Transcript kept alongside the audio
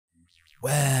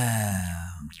Wow.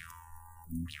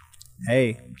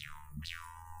 Hey.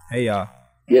 Hey, y'all.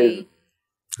 Yeah,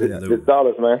 Yeah, it's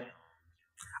dollars, man.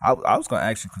 I was gonna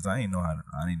ask you because I didn't know how to.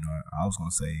 I didn't know. I was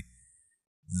gonna say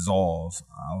Zalls.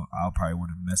 I probably would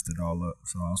have messed it all up.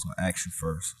 So I was gonna ask you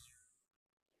first.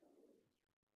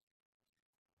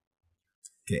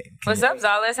 Okay. What's up,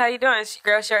 Zollis? How you doing?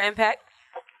 Girl, Share Impact.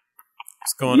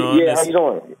 What's going on? Yeah, how you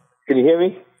doing? Can you hear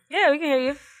me? Yeah, we can hear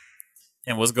you.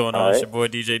 And what's going on? All It's right. your boy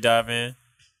DJ Dive In.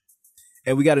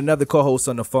 And we got another co-host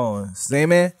on the phone. Same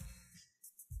man.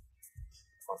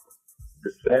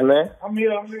 Hey, man. I'm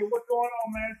here. What's going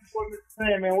on, man? It's your boy Mr.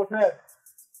 Sam, man. What's happening?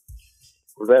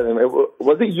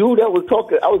 Was it you that was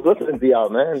talking? I was listening to y'all,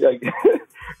 man. Like,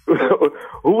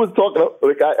 who was talking?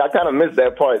 Like, I kind of missed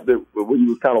that part where you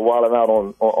was kind of wilding out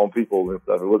on people and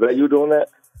stuff. Was that you doing that?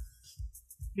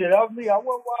 Yeah, that was me. I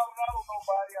wasn't wilding out on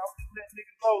nobody. I was just letting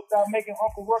niggas know, stop making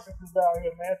Uncle Ruckuses out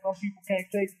here, man. Some people can't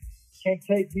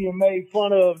take being made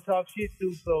fun of and talk shit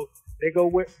to, so they go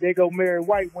marry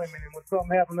white women, and when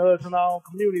something happens to us in our own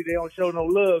community, they don't show no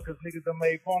love because niggas done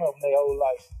made fun of them their whole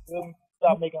life. Feel me?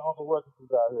 Stop making Uncle Ruckuses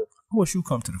out here. Who wish you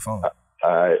come to the phone? All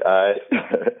right.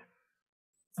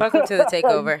 Welcome to the You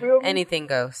takeover. feel me? Anything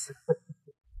goes.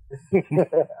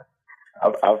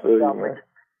 I feel you, man.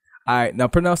 All right, now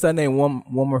pronounce that name one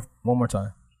more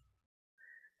time.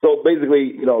 So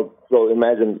basically, so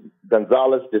imagine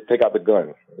Gonzalez, just take out the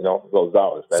gun, so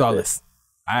Gonzalez. That's Solace.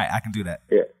 All right, I can do that.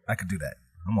 Yeah. I can do that.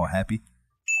 I'm all happy.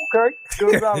 Okay,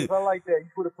 Gonzalez, I like that. You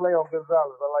put a play on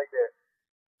Gonzalez, I like that.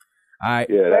 All right.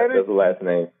 Yeah, that's the last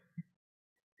name.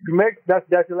 That's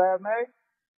your last name?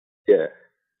 Yeah.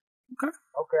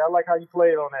 Okay, I like how you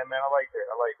played on that, man. I like that.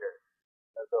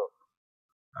 That's dope.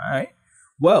 All right. So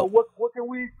Well, what can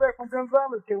we expect from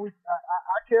Gonzalez?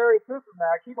 I carry a pistol now.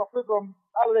 I keep my pistol on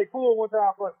holiday pool one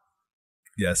time for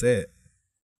yeah, say it.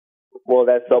 Well,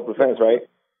 that's self-defense, right?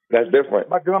 That's different.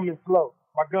 my gun is slow.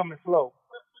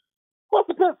 What's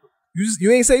the pistol?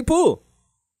 You ain't say pull.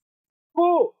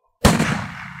 Pool.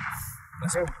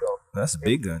 That's, There we go. that's a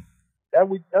big gun. That's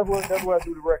what I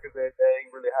do the records that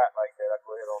ain't really hot like that. I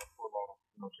go ahead on and pull on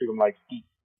them. Shoot them like skeet.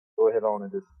 Go ahead on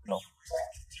and just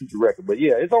shoot the record. But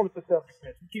yeah, it's only for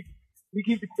self-defense. We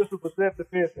keep the pistol for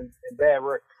self-defense and bad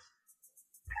records.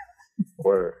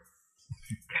 Word.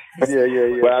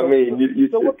 Yeah. But I mean,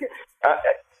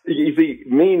 you see,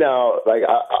 me now, like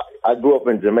I grew up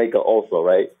in Jamaica also,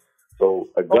 right? So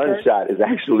a gunshot is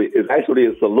actually a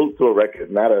salute to a record,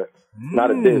 not a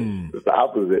diss. It's the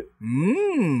opposite.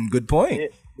 Good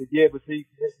point. Yeah, but see,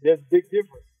 there's a big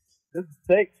difference. This is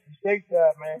steak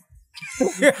side, man.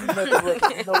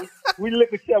 We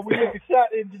lick a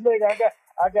shot in Jamaica.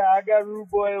 I got rude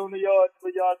boy on the yard for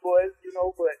yard boys,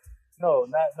 but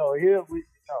here we're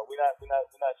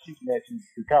not shooting at you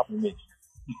to compliment you.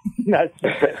 Not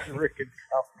shooting at you, Rick, to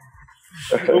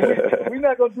compliment. We're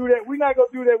not gonna do that. We're not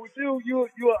gonna do that with you. You an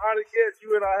honored guest.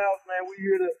 You in our house, man. We're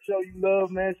here to show you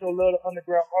love, man. Show love to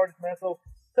underground artists, man. So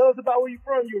tell us about where you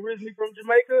from. You originally from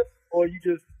Jamaica, or you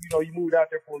just you moved out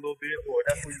there for a little bit, or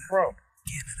that's where you from?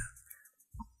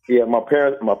 Yeah, my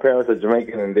parents are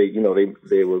Jamaican, and they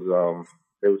was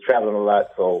traveling a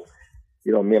lot. So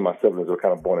me and my siblings were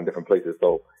kind of born in different places.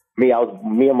 So me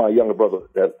and my younger brother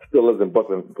that still lives in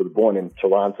Brooklyn was born in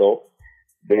Toronto.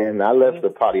 Then I left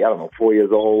at probably 4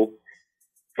 years old.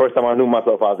 First time I knew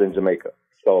myself, I was in Jamaica.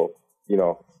 So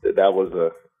that was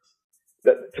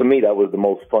to me that was the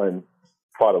most fun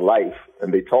part of life,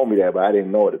 and they told me that, but I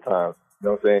didn't know at the time. You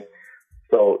know what I'm saying?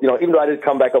 So even though I didn't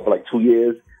come back up for like 2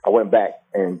 years, I went back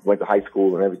and went to high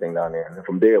school and everything down there. And then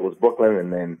from there it was Brooklyn,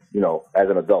 and then as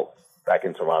an adult back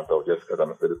in Toronto, just because I'm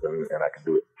a citizen and I can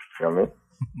do it. You know what I mean?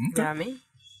 You know what I mean?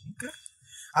 Okay.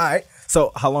 All right.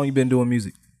 So how long you been doing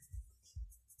music?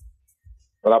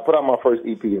 Well, I put out my first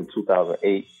EP in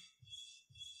 2008.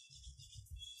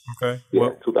 Okay.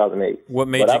 Yeah, 2008. What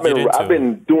made But you get into I've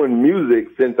been doing music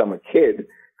since I'm a kid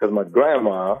because my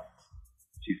grandma,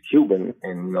 she's Cuban,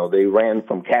 and they ran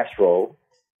from Castro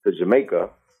to Jamaica,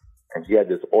 and she had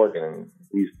this organ, and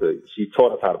she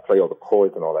taught us how to play all the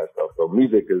chords and all that stuff. So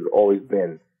music has always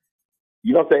been,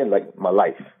 what I'm saying, like my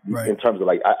life, right, in terms of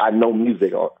like I know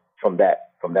music from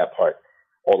that part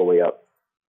all the way up.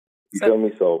 You feel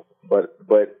me? So, but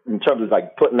in terms of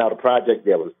like putting out a project,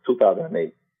 yeah, it was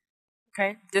 2008.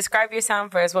 Okay. Describe your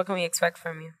sound for us. What can we expect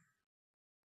from you?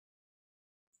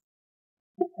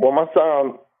 Well, my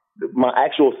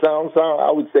actual sound,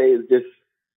 I would say is just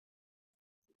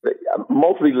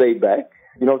mostly laid back.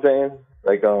 You know what I'm saying?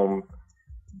 Like,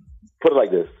 put it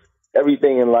like this.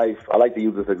 Everything in life, I like to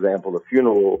use this example. A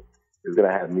funeral is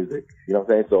going to have music. You know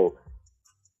what I'm saying? So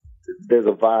there's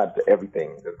a vibe to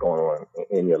everything that's going on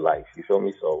in your life. You feel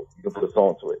me? So you can put a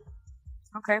song to it.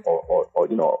 Okay. Or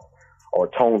you know, or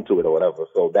tone to it or whatever.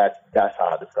 So that's how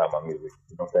I describe my music.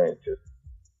 You know what I'm saying? Just.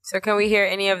 So can we hear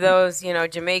any of those? You know,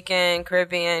 Jamaican,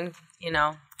 Caribbean. You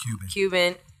know,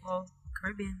 Cuban. Well,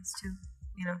 Caribbeans too.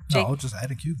 You know. No, I'll just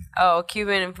add a Cuban. Oh,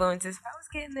 Cuban influences. I was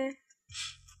getting there.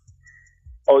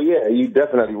 Oh yeah, you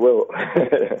definitely will.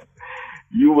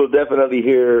 You will definitely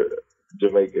hear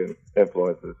Jamaican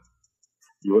influences.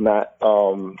 You will not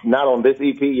on this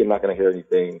EP. You're not going to hear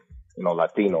anything, you know,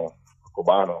 Latino,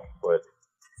 Cubano. But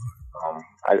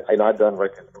I know I've done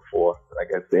records before,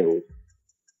 like I singles,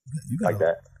 like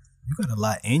that. You got a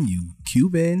lot in you: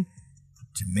 Cuban,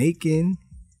 Jamaican,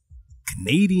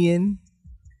 Canadian.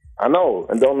 I know,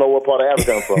 and don't know what part of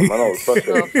Africa I'm from. I know, it's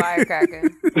frustrating. Little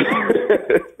firecracker.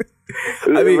 It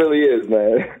really is,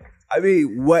 man. I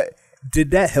mean, what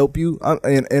did that help you?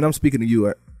 And I'm speaking to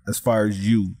you as far as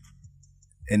you,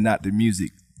 and not the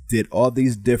music. Did all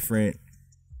these different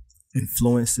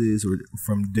influences or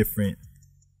from different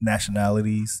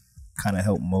nationalities kind of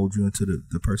help mold you into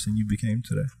the person you became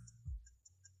today?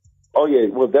 Oh yeah,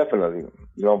 well definitely.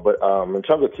 You know, but in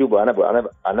terms of Cuba, I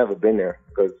never been there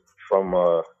because from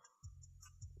I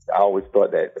always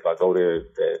thought that if I go there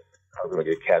that I was gonna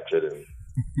get captured and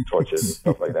tortured and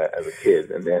stuff like that as a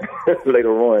kid. And then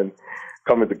later on,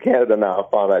 coming to Canada now, I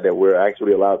found out that we're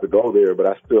actually allowed to go there, but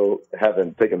I still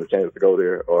haven't taken the chance to go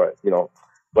there, or you know.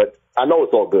 But I know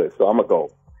it's all good, so I'm gonna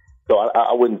go. So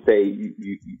I wouldn't say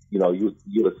you know you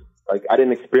like I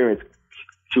didn't experience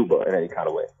Cuba in any kind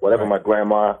of way. Whatever my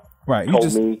grandma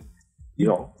told me, you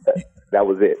know, that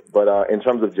was it. But in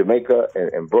terms of Jamaica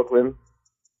and Brooklyn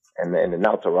and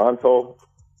now Toronto,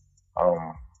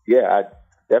 yeah, I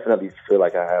definitely feel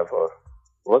like I have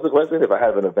what's the question? If I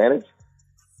have an advantage?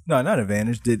 No, not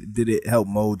advantage. Did it help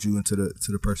mold you into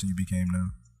the person you became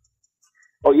now?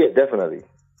 Oh yeah, definitely.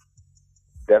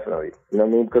 Definitely. You know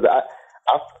what I mean? Because I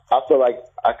feel like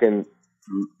I can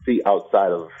see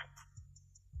outside of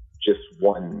just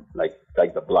one, like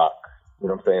the block. You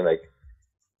know what I'm saying? Like,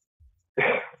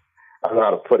 I don't know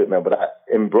how to put it, man, but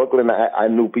in Brooklyn, I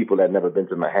knew people that had never been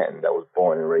to Manhattan that was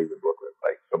born and raised in Brooklyn.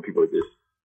 Like, some people are just,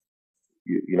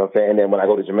 you know what I'm saying? And then when I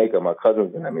go to Jamaica, my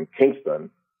cousins, and I'm in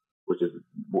Kingston, which is,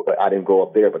 I didn't grow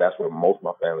up there, but that's where most of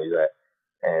my family's at.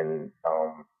 And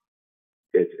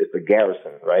it's a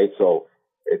garrison, right? So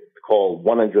it's called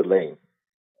 100 Lane.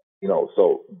 You know,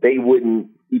 so they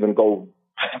wouldn't even go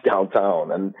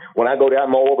downtown. And when I go there,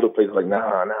 I'm all over the place, like,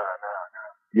 nah.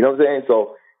 You know what I'm saying?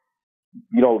 So,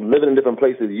 you know, living in different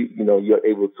places, you know, you're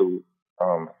able to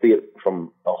see it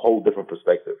from a whole different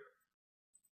perspective.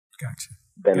 Gotcha.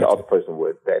 Than the other person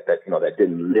would that you know that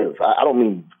didn't live. I don't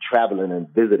mean traveling and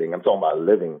visiting. I'm talking about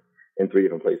living in 3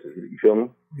 different places. You feel me?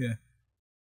 Yeah.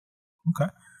 Okay.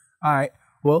 All right.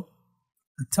 Well,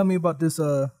 tell me about this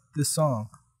song.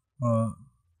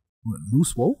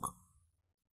 Loose Woke?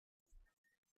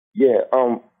 Yeah.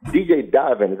 DJ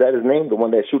Divin, is that his name? The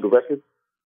one that shoot the records?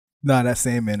 Nah, that's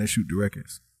Sandman that shoot the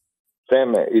records.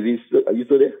 Sandman, are you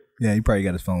still there? Yeah, he probably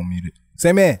got his phone muted.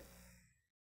 Sandman.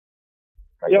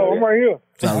 Yo, I'm right here.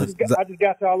 I just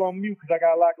got y'all on mute because I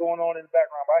got a lot going on in the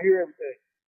background, but I hear everything.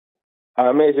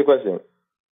 Let me ask you a question.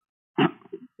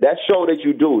 That show that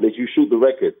you do, that you shoot the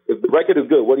record, if the record is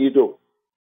good, what do you do?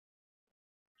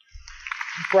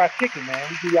 We fry chicken, man.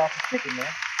 We do y'all some chicken, man.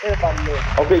 Everybody loves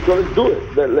it. Okay, so let's do it.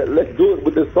 Let's do it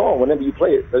with this song whenever you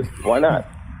play it. Why not?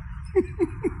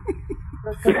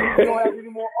 we don't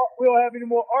have any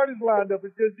more artists lined up.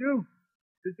 It's just you.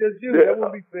 Yeah. That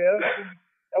wouldn't be fair.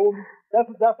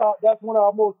 That's one of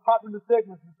our most popular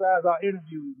segments besides our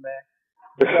interviews, man.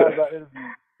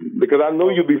 Because I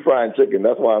knew you'd be frying chicken.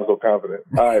 That's why I'm so confident.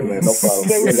 All right, man, no problem.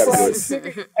 He's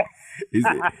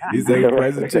saying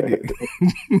frying chicken.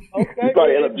 Okay. You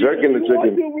probably end up jerking the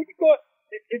chicken.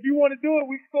 If you want to do it,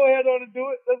 we can go ahead on and do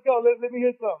it. Let's go. Let me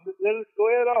hear something. Let's go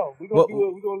ahead on. We're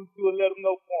gonna do a let them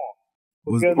know form.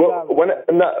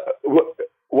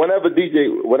 Whenever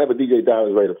DJ Don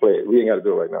is ready to play it, we ain't got to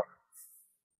do it right now.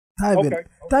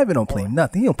 Divin don't play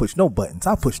nothing. He don't push no buttons.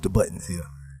 I push the buttons here.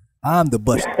 I am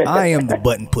the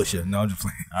button pusher. No, I'm just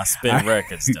playing. I spin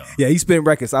records though. Yeah, he spin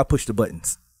records. I push the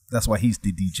buttons. That's why he's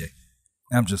the DJ.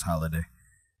 I'm just Holiday.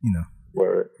 You know.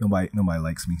 Word. Nobody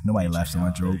likes me. Nobody laughs at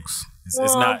my jokes. It's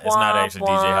not actually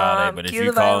DJ Holiday, but if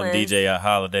you call him DJ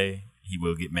Holiday, he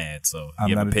will get mad. So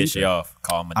you ever piss you off,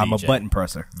 call him a DJ. I'm a button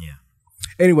presser. Yeah.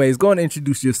 Anyways, go and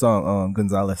introduce your song,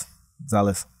 Gonzalez.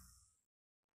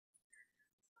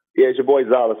 Yeah, it's your boy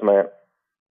Zales, man.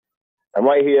 I'm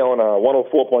right here on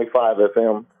 104.5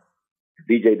 FM.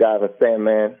 DJ Dive and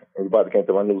Sandman. Everybody came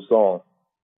to my new song,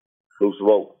 Loose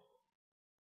Woke.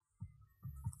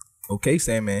 Okay,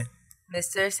 Sandman.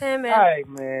 Mr. Sandman. All right,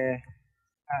 man.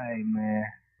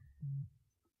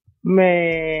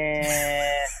 Man.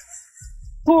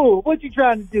 Fool, what you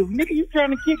trying to do? Nigga, you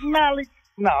trying to kick knowledge?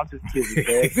 No, I'm just kidding,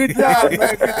 man. Good job,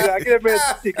 man. Good job. Get that man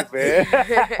some tickets, man.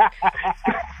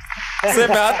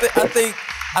 Sandman,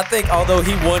 I think although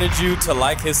he wanted you to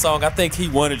like his song, I think he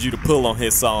wanted you to pull on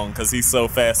his song because he's so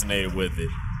fascinated with it.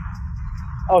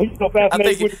 Oh, he's so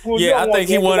fascinated with the pool. Yeah, I think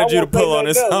he wanted you to pull on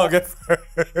his song at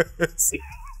first.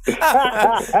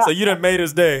 So you done made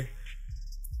his day.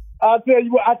 I tell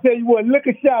you what. Lick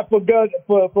a shot for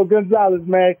Gonzalez,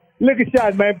 man. Lick a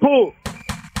shot, man. Pull.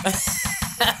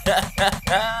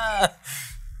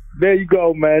 There you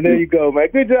go, man.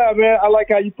 Good job, man. I like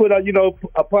how you put out,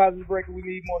 a positive record. We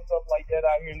need more stuff like that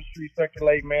out here in the street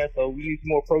circulate, man. So we need some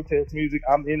more protest music.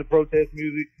 I'm into protest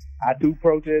music. I do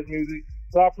protest music.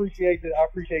 So I appreciate the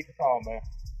song, man.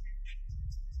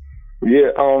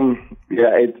 Yeah,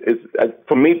 it's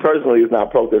for me personally, it's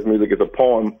not protest music. It's a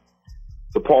poem.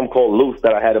 It's a poem called "Loose"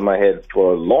 that I had in my head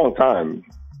for a long time.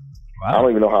 Wow. I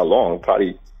don't even know how long. Probably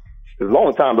it's a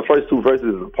long time. The first two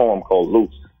verses is a poem called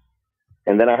 "Loose,"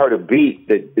 and then I heard a beat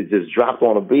that it just dropped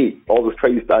on a beat. All this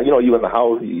crazy stuff. You in the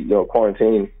house,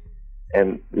 quarantine,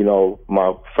 and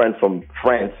my friend from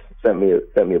France sent me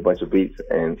a bunch of beats,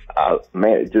 and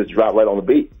it just dropped right on the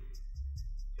beat.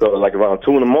 So like around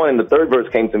 2 a.m, the third verse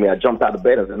came to me. I jumped out of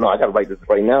bed and said, "No, I got to write this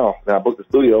right now." Then I booked the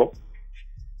studio.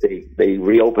 They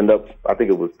reopened up. I think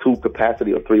it was 2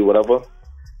 capacity or 3, whatever,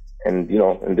 and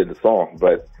did the song.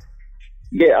 But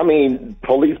yeah, I mean,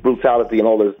 police brutality and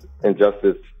all this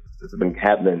injustice has been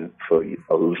happening for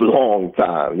a long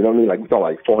time. You know what I mean? Like we're talking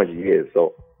like 400 years.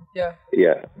 So yeah.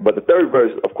 But the third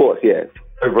verse, of course,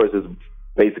 third verse is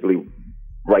basically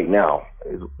right now.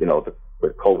 Is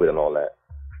with COVID and all that.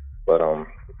 But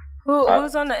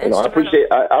who's on the instrumental?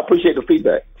 I appreciate the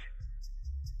feedback.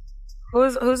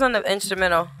 Who's on the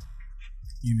instrumental?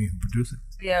 You mean who produced it?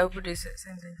 Yeah, who produced it?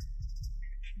 Same thing.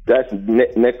 That's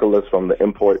Nicholas from the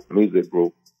Import Music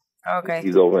Group. Okay.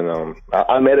 He's over in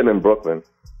I met him in Brooklyn.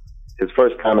 His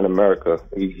first time in America.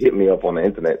 He hit me up on the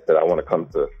internet that I want to come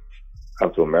to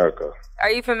America.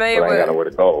 Are you familiar but I with? ain't got nowhere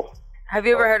to go. Have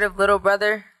you ever heard of Little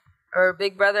Brother or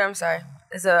Big Brother? I'm sorry.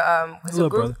 It's a Little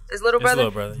group. Brother. It's Little Brother.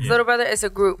 Yeah. Little Brother. It's a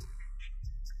group.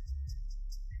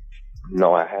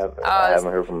 No, I haven't. I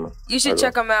haven't heard from them. You should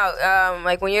check them out.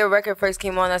 Like when your record first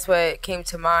came on, that's what came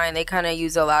to mind. They kind of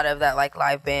use a lot of that like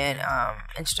live band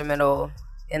instrumental,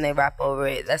 and they rap over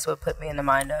it. That's what put me in the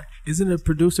mind of. Isn't a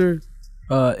producer?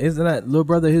 Isn't that Little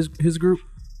Brother his group?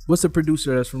 What's the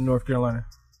producer that's from North Carolina?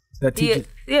 That teaches?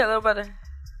 Yeah, Little Brother.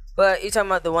 But you're talking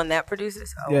about the one that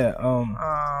produces? Oh. Yeah.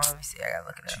 Let me see. I gotta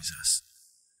look it up. Jesus,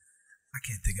 I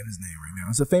can't think of his name right now.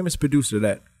 It's a famous producer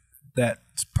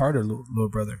that's part of Little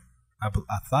Brother. I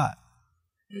thought.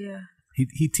 Yeah.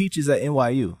 He teaches at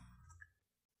NYU.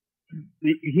 He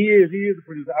is a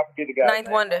producer. I forget the guy.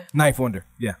 Ninth Wonder.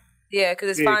 Yeah. Yeah,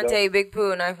 because it's Fonte, Big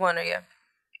Pooh, Ninth Wonder. Yeah.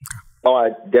 Oh,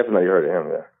 I definitely heard of him.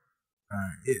 Yeah. All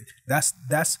right.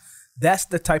 That's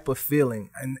the type of feeling,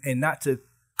 and not to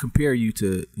compare you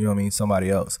to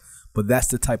somebody else, but that's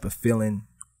the type of feeling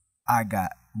I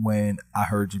got when I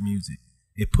heard your music.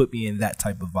 It put me in that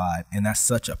type of vibe, and that's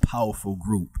such a powerful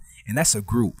group, and that's a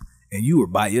group. And you were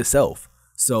by yourself.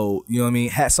 So,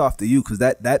 hats off to you because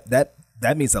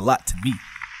that means a lot to me.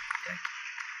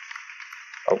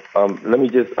 Let me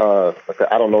just, I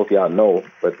don't know if y'all know,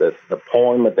 but the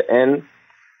poem at the end,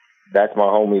 that's my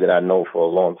homie that I know for a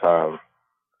long time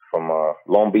from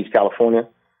Long Beach, California.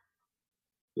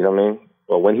 You know what I mean?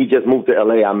 But when he just moved to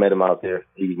LA, I met him out there.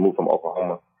 He moved from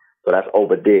Oklahoma. So that's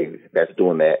Overdig that's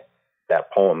doing that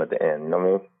poem at the end. You know what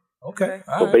I mean? Okay.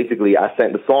 So basically, I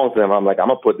sent the song to him. I'm like, I'm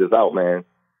gonna put this out, man.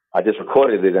 I just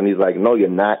recorded it, and he's like, "No, you're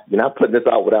not. You're not putting this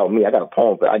out without me. I got a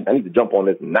poem, but I need to jump on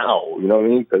this now." You know what I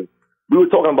mean? Because we were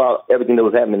talking about everything that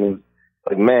was happening. And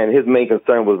like, man, his main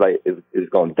concern was like, it's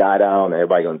gonna die down, and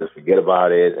everybody gonna just forget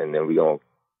about it, and then we gonna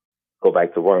go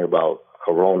back to worrying about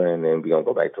Corona, and then we gonna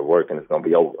go back to work, and it's gonna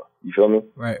be over. You feel me?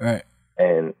 Right.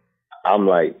 And I'm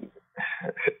like.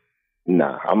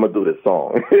 Nah, I'm gonna do this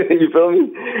song. You feel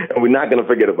me? And we're not gonna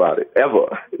forget about it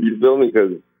ever. You feel me?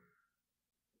 Because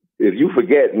if you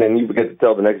forget, and then you forget to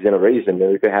tell the next generation, then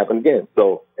it could happen again.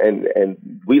 So, and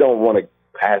we don't want to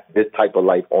pass this type of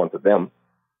life on to them.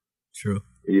 True.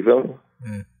 You feel me?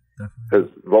 Yeah, definitely. Because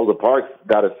Rosa Parks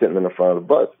got us sitting in the front of the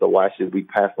bus. So why should we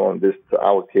pass on this to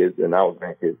our kids and our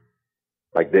grandkids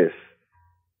like this?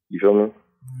 You feel me?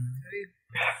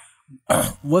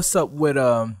 What's up with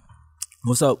a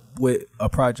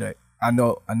project? I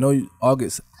know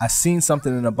August. I seen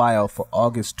something in the bio for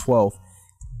August 12th.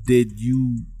 Did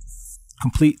you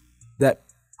complete that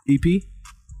EP?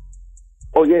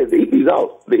 Oh yeah, the EP's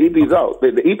out. The EP's out.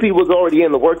 The EP was already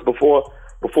in the works before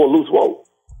Loose Woke.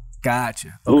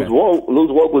 Gotcha. Okay.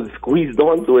 Loose Woke was squeezed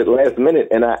onto it last minute,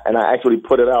 and I actually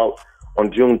put it out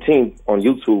on Juneteenth on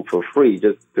YouTube for free,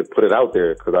 just to put it out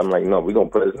there, because I'm like, no, we're gonna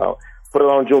put it out. Put it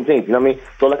on Juneteenth. You know what I mean?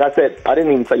 So like I said, I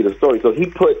didn't even tell you the story. So he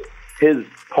put his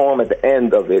poem at the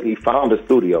end of it. He found a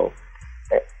studio,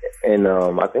 and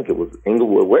I think it was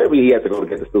Inglewood, wherever he had to go to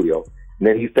get the studio. And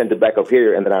then he sent it back up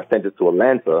here, and then I sent it to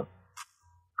Atlanta,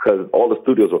 because all the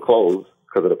studios were closed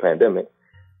because of the pandemic.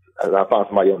 And I found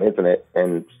somebody on the internet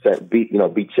and sent Beat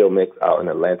Chill Mix out in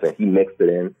Atlanta, and he mixed it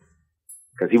in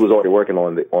because he was already working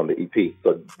on the EP.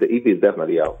 So the EP is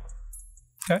definitely out.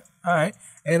 Okay, all right.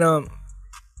 And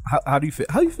how do you feel?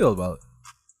 How do you feel about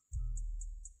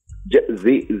it?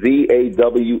 ZAWLES.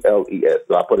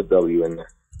 So I put a W in there.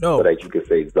 No, so that you could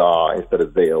say ZA instead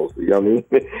of Zales. You know what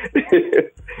I mean?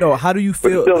 No, how do you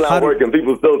feel? But it's still not working.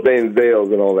 People still saying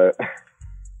Zales and all that.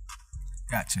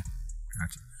 Gotcha.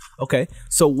 Okay,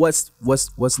 so what's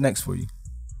next for you?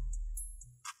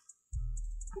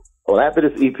 Well, after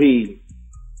this EP,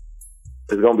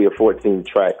 it's gonna be a 14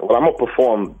 track. Well, I'm gonna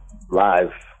perform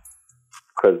live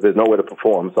because there's nowhere to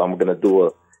perform, so I'm gonna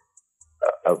do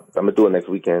I'm gonna do it next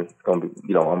weekend. It's gonna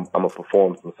be, I'm gonna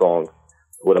perform some songs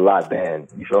with a live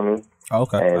band. You feel me?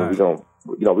 Okay. And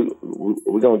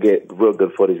we're gonna get real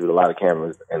good footage with a lot of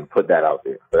cameras and put that out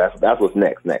there. So that's what's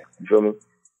next. You feel me?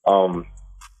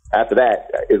 After that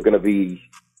is gonna be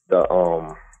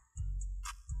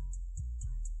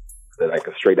like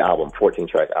a straight album, 14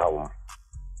 track album.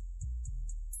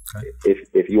 Okay.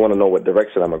 If you want to know what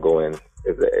direction I'm gonna go in,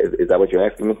 is that what you're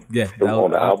asking me? Yeah,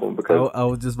 on the album, because I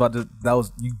was just about to.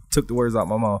 You took the words out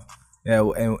my mouth. Yeah,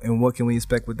 and what can we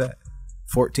expect with that?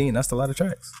 14. That's a lot of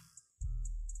tracks.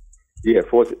 Yeah,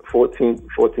 14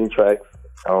 tracks.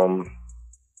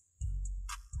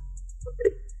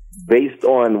 Based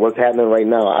on what's happening right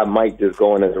now, I might just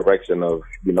go in a direction of,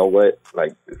 you know what,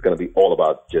 like it's gonna be all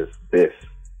about just this,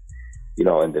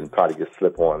 and then probably just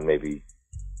slip on maybe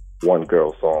one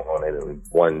girl song on it and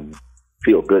one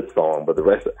feel good song, but the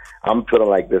rest, I'm feeling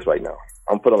like this right now.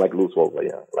 I'm feeling like Loose Woke right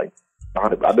now. Like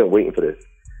I've been waiting for this,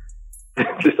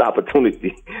 this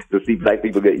opportunity to see black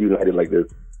people get united like this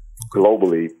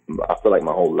globally. I feel like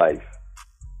my whole life,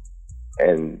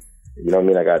 and you know what I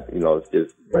mean? I got, it's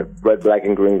just red, black,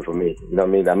 and green for me. You know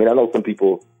what I mean? I know some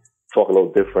people talk a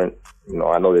little different.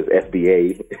 I know there's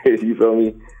FBA, you feel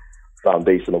me?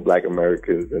 Foundational Black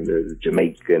Americans, and there's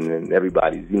Jamaican, and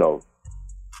everybody's,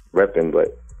 repping,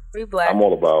 but we black. I'm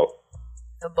all about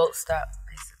the boat stop,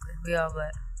 basically. We all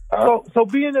black. So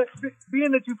being that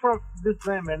you from this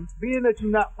land, man, being that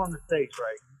you're not from the States,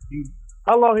 right?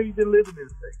 How long have you been living in the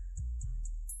States?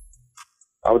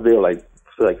 I was there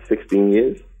for like 16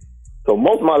 years. So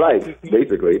most of my life,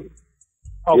 basically.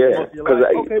 Oh, yeah.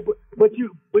 Okay, but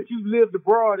you lived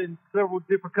abroad in several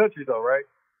different countries, though, right?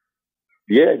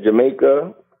 Yeah,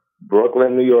 Jamaica,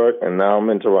 Brooklyn, New York, and now I'm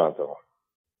in Toronto,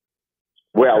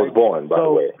 where I was born, by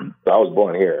the way. So I was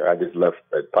born here. I just left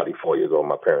at probably 4 years old.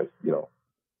 My parents,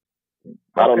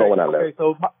 I don't know when I left. Okay,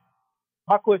 so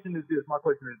my question is this.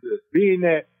 Being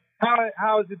that,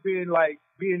 how has it been like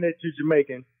being that you're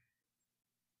Jamaican?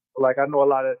 Like, I know a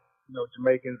lot of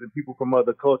Jamaicans and people from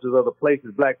other cultures, other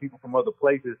places, black people from other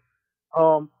places.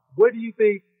 What do you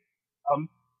think,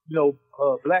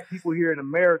 black people here in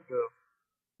America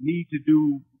need to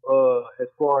do as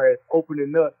far as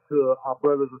opening up to our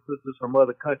brothers and sisters from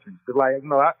other countries? Because,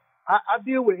 I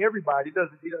deal with everybody. It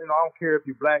doesn't, I don't care if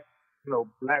you're black,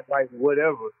 black, white,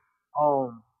 whatever.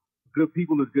 Good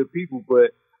people is good people,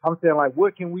 but I'm saying,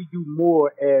 what can we do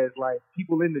more as,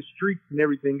 people in the streets and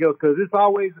everything else? Because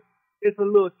it's a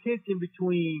little tension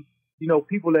between,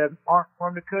 people that aren't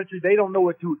from the country. They don't know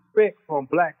what to expect from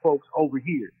black folks over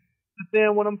here.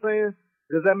 Understand what I'm saying?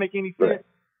 Does that make any sense?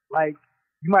 Like,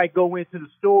 you might go into the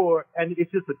store and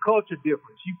it's just a culture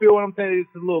difference. You feel what I'm saying?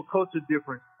 It's a little culture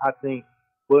difference, I think.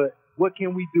 But what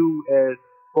can we do as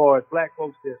far as black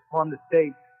folks that's from the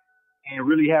States and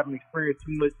really haven't experienced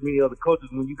many other cultures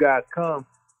when you guys come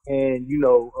and,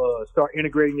 start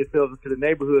integrating yourselves into the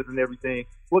neighborhoods and everything?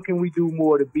 What can we do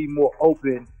more to be more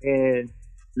open and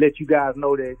let you guys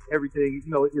know that everything,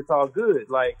 it's all good?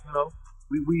 Like,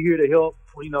 we here to help,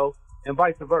 and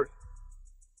vice versa.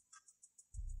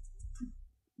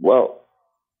 Well,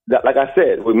 like I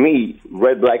said, with me,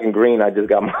 red, black, and green, I just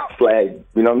got my flag.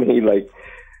 You know what I mean?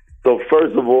 So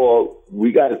first of all,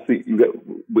 we got to see.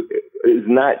 It's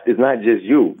not just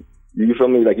you. You feel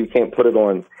me? Like, you can't put it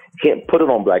on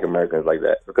Black Americans like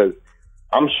that, because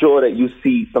I'm sure that you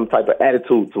see some type of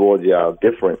attitude towards y'all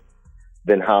different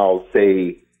than how,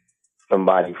 say,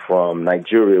 somebody from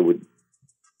Nigeria would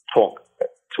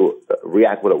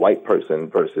react with a white person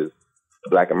versus a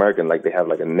Black American, like they have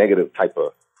like a negative type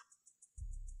of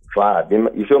vibe.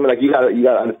 You feel me? Like you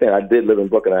gotta understand. I did live in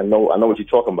Brooklyn. I know what you're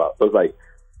talking about. So it's like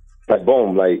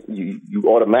boom, like you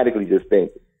automatically just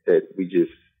think that we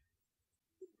just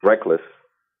reckless.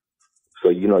 So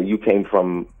you came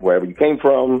from wherever you came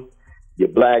from. You're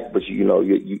Black, but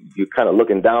you're kind of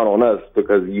looking down on us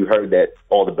because you heard that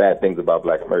all the bad things about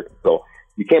Black Americans. So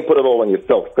you can't put it all on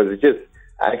yourself because it's just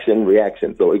action,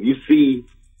 reaction. So if you see,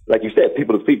 like you said,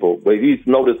 people is people, but if you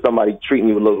notice somebody treating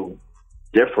you a little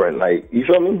different, like, you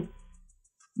feel me?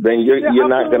 Then you're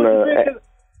not gonna.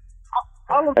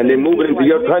 And they move it into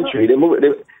your country. They move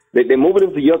it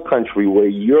into your country where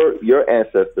your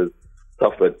ancestors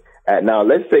suffered. Now,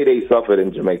 let's say they suffered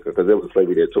in Jamaica because there was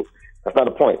slavery there too. That's not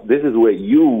the point. This is where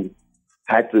you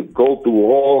had to go through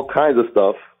all kinds of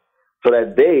stuff so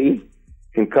that they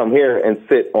can come here and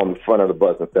sit on the front of the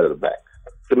bus instead of the back.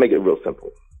 To make it real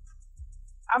simple.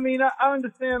 I mean, I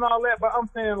understand all that, but I'm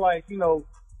saying, like,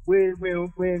 when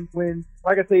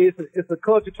like I say, it's a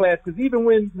culture clash, because even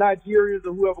when Nigerians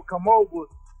or whoever come over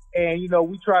and,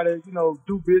 we try to,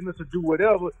 do business or do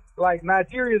whatever, like,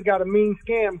 Nigerians got a mean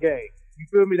scam game. You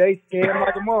feel me? They scam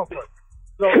like a motherfucker.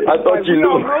 So I thought you we knew.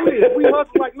 all know this. We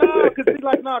hustle like, because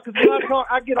when I talk,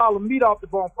 I get all the meat off the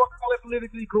bone. Fuck all that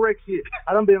politically correct shit.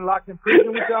 I done been locked in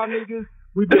prison with y'all niggas.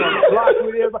 We been on the block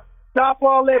with everybody. Stop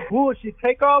all that bullshit.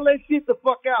 Take all that shit the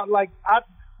fuck out. Like,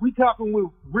 we talking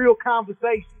with real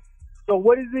conversation. So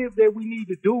what is it that we need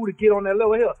to do to get on that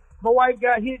level here? My wife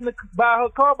got hit by her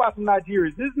car by some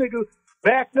Nigerians. This nigga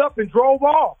backed up and drove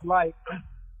off. Like,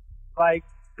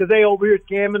 because they over here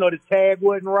scamming or the tag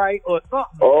wasn't right or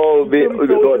something. Oh, the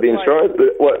insurance?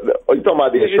 What? Are you talking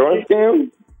about the insurance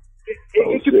scam?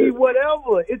 It could be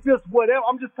whatever. It's just whatever.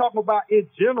 I'm just talking about in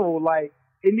general. Like,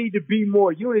 it need to be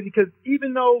more unity, because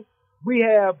even though we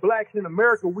have Blacks in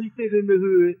America, we sit in the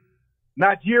hood,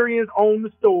 Nigerians own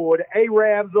the store, the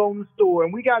Arabs own the store,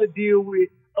 and we got to deal with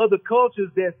other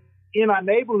cultures that's in our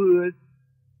neighborhoods,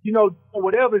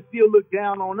 whatever, and still look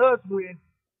down on us when,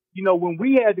 when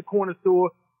we had the corner store,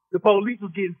 the police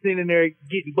was getting sent in there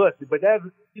getting busted. But that's,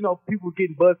 people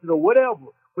getting busted or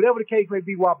whatever the case may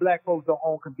be, why Black folks don't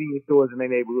own convenience stores in their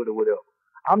neighborhood or whatever.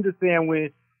 I'm just saying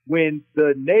when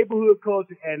the neighborhood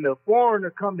culture and the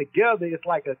foreigner come together, it's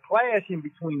like a clash in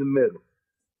between the middle.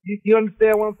 You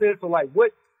understand what I'm saying? So, like,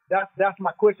 that's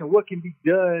my question. What can be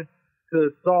done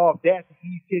to solve that, to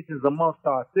ease tensions amongst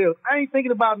ourselves? I ain't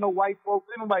thinking about no white folks.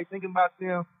 Ain't nobody thinking about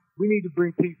them. We need to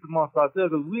bring peace amongst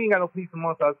ourselves, because we ain't got no peace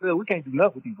amongst ourselves. We can't do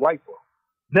nothing with these white folks.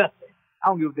 Nothing. I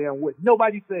don't give a damn what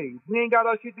nobody says. We ain't got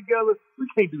our shit together. We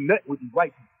can't do nothing with these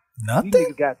white people. Nothing? These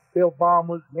niggas got stealth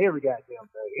bombers and every goddamn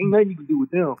thing. Ain't nothing you can do with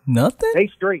them. Nothing? They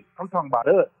straight. I'm talking about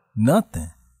us.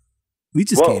 Nothing. We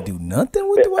just can't do nothing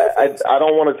with the white folks. I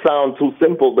don't want to sound too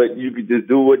simple, but you could just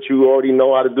do what you already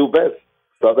know how to do best.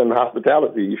 Southern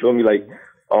hospitality. You feel me? Like,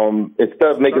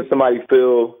 instead of making somebody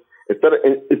feel,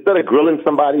 instead of grilling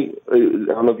somebody, I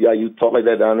don't know if you talk like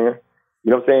that down there.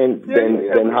 You know what I'm saying?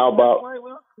 Then how about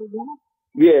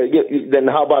then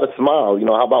how about a smile?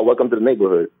 How about welcome to the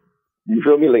neighborhood? You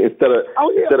feel me? Like, instead of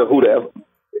who the F.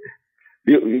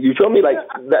 You feel me? Like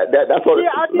that's all.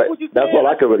 That's all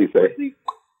I can really say. See,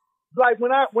 like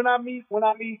when I meet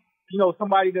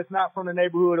somebody that's not from the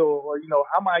neighborhood, or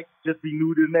I might just be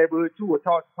new to the neighborhood too, or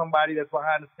talk to somebody that's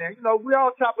behind the stand. We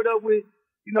all chop it up with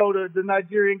the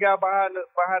Nigerian guy behind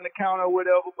the counter or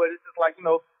whatever. But it's just like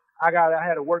I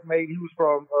had a workmate. He was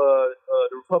from the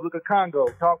Republic of Congo.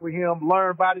 Talk with him,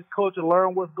 learn about his culture,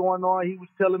 learn what's going on. He was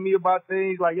telling me about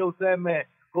things like, yo, Sam, man,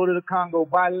 go to the Congo,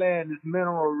 buy land. It's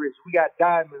mineral rich. We got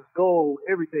diamonds, gold,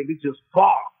 everything. It's just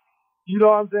far. You know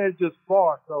what I'm saying? It's just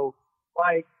far. So,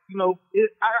 like,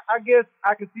 I guess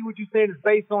I can see what you're saying. It's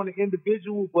based on the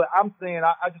individual, but I'm saying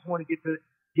I just want to get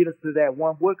us to that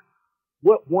one. What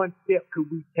one step could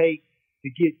we take to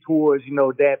get towards,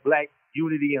 that Black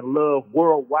unity and love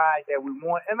worldwide that we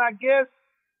want? And I guess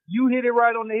you hit it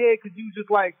right on the head, because you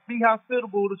just like, be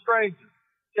hospitable to strangers.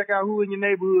 Check out who in your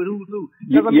neighborhood, who's who.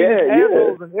 It's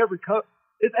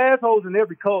assholes in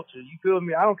every culture. You feel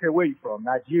me? I don't care where you're from.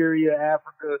 Nigeria,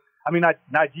 Africa.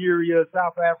 Nigeria,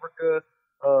 South Africa,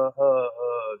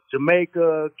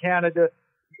 Jamaica, Canada.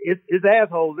 It's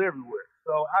assholes everywhere.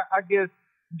 So I guess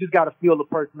you just got to feel the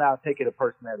person out, take it a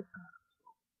person at a time.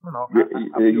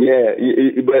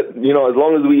 But as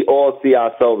long as we all see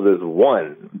ourselves as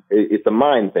one, it's a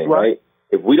mind thing, right?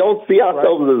 If we don't see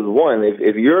ourselves as one,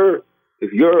 if you're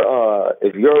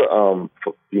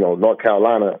North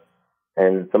Carolina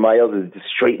and somebody else is just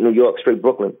straight New York, straight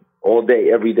Brooklyn, all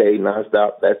day, every day,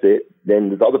 nonstop. That's it. Then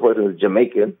this other person is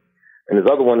Jamaican, and this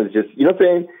other one is just, you know what I'm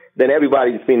saying? Then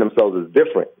everybody's seeing themselves as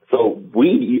different. So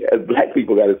we, as black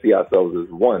people, got to see ourselves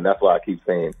as one. That's why I keep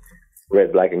saying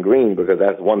red, black, and green, because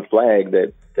that's one flag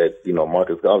that you know,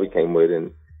 Marcus Garvey came with,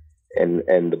 and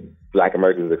the black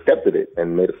Americans accepted it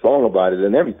and made a song about it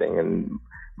and everything. And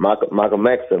Malcolm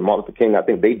X and Martin Luther King, I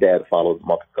think they dad followed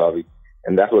Marcus Garvey,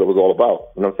 and that's what it was all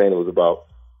about. You know what I'm saying? It was about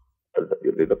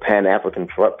the Pan-African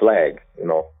flag, you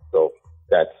know. So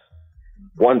that's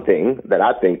one thing that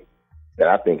I think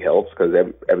helps, because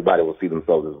everybody will see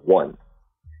themselves as one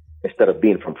instead of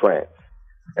being from France.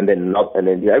 And then you know,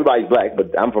 everybody's black,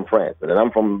 but I'm from France, and then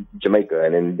I'm from Jamaica,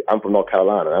 and then I'm from North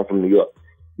Carolina, and I'm from New York.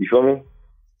 You feel me?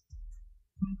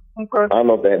 Okay. I don't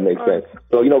know if that makes sense.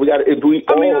 So, you know, we got to, if we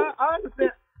all... I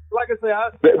understand. Like I say,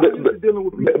 I'm dealing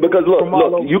with people because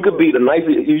look, you could be the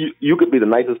nicest, you could be the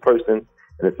nicest person,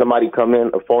 and if somebody come in,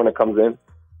 a foreigner comes in,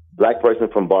 black person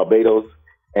from Barbados,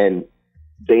 and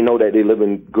they know that they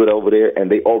living good over there, and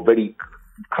they already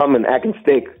come and act and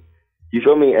stink. You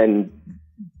feel me? And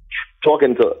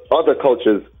talking to other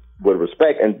cultures with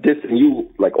respect and dissing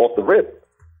you like off the rip,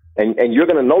 and you're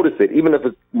gonna notice it, even if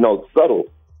it's, you know, subtle.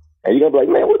 And you're going to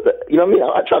be like, man, what the, you know what I mean?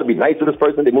 I try to be nice to this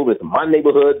person. They move into my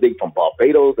neighborhood. They from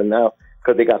Barbados, and now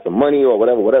because they got some money or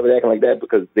whatever, they're acting like that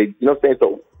because they, you know what I'm saying?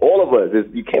 So all of us,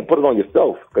 you can't put it on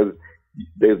yourself, because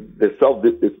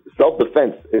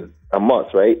self-defense is a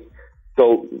must, right?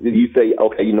 So you say,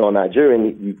 okay, you know,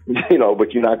 Nigerian, you know,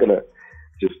 but you're not going to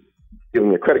just give them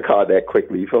your credit card that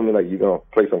quickly. You feel me? Like, you're going to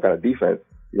play some kind of defense.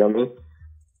 You know what I mean?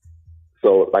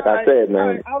 So like I said,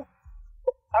 man.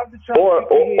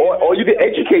 Or you can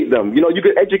educate them. You know, you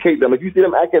can educate them. If you see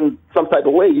them acting some type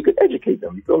of way, you can educate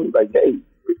them. You feel me? Like, hey,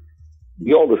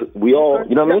 we all,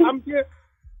 you know what I mean?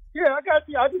 Yeah, I got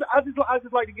you. I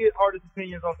just like to get artists'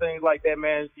 opinions on things like that,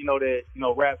 man. You know, that, you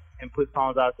know, rap and put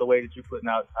songs out the way that you're putting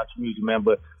out your music, man.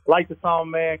 But like the song,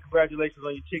 man, congratulations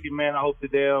on your chicken, man. I hope the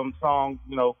damn song,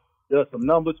 you know, does some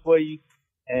numbers for you.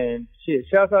 And shit,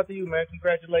 shouts out to you, man.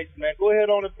 Congratulations, man. Go ahead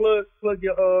on and plug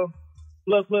your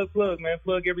Plug, man.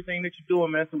 Plug everything that you're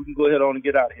doing, man, so we can go ahead on and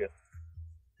get out of here.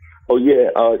 Oh,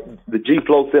 yeah. The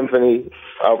G-Flow Symphony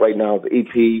out right now, the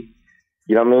EP. You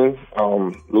know what I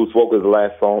mean? Loose Woke is the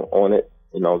last song on it.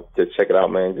 You know, just check it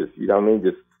out, man. Just, you know what I mean?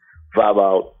 Just vibe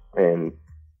out and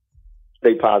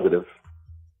stay positive.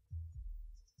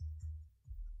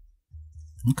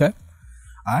 Okay.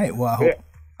 All right. Well,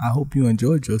 I hope you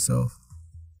enjoyed yourself.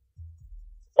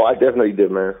 Oh, I definitely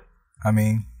did, man. I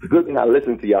mean, it's a good thing I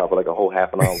listened to y'all for like a whole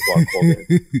half an hour before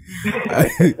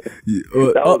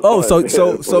So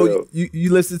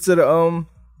you listened to the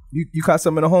you caught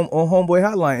some in the Homeboy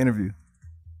Hotline interview.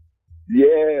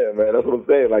 Yeah, man, that's what I'm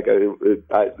saying. Like,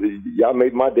 y'all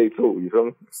made my day too. You feel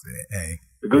me? Hey,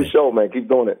 it's a good show, man. Keep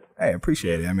doing it. Hey,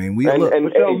 appreciate it. I mean,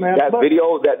 that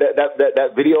video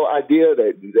idea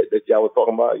that y'all was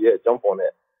talking about. Yeah, jump on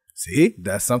that. See,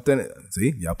 that's something.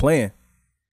 See, y'all playing.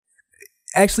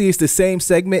 Actually, it's the same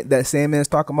segment that Sandman's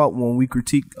talking about when we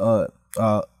critique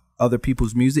other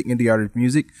people's music, indie artists'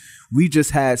 music. We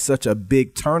just had such a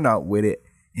big turnout with it,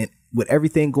 and with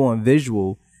everything going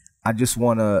visual, I just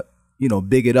want to, you know,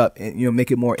 big it up and, you know,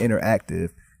 make it more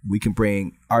interactive. We can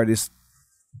bring artists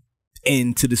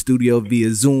into the studio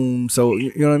via Zoom, so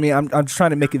you know what I mean. I'm just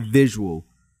trying to make it visual.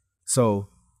 So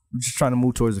we're just trying to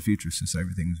move towards the future since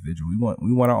everything is visual.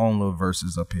 We want our own little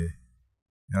verses up here.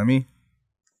 You know what I mean?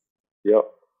 Yep.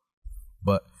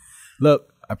 But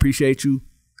look, I appreciate you.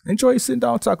 Enjoy sitting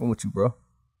down talking with you, bro.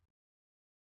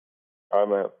 All right,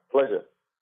 man. Pleasure.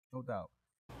 No doubt.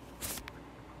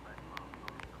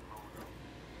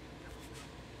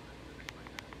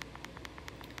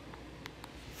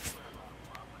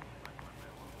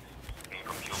 Came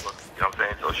from Cuba, you know what I'm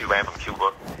saying? So she ran from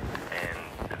Cuba, and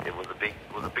it was a big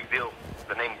deal.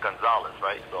 The name Gonzalez,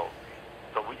 right? So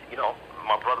we, you know,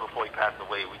 my brother, before he passed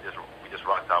away, we just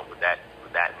rocked out with that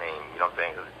name, you know what I'm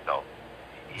saying? 'Cause, you know,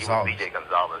 he was DJ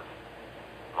Gonzalez.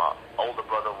 My older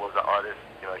brother was an artist,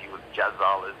 you know, he was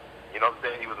Jazzalez, you know what I'm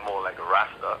saying? He was more like a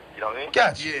Rasta, you know what I mean?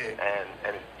 Gotcha. Yeah.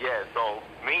 And yeah, so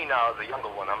me now as a younger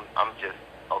one, I'm just,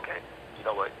 okay, you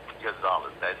know what,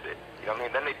 Jazzalez, that's it. You know what I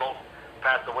mean? Then they both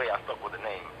passed away, I stuck with the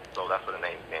name. So that's where the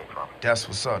name came from. That's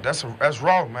what's up. That's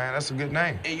raw, man. That's a good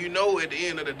name. And you know, at the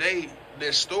end of the day,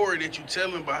 that story that you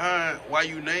telling behind why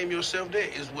you name yourself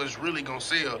that is what's really gonna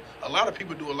sell. A lot of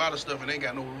people do a lot of stuff and they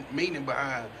got no meaning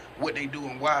behind what they do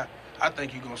and why. I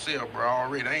think you gonna sell, bro.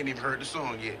 Already, I ain't even heard the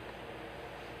song yet.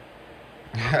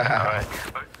 All right.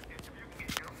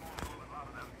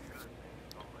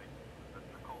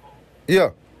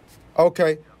 Yeah.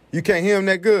 Okay. You can't hear him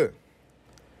that good.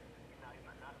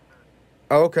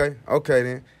 Oh, okay. Okay,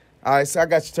 then. All right, so I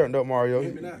got you turned up, Mario.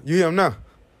 You hear him now?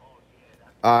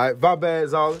 All right. My bad,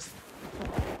 Zollis.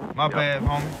 My bad,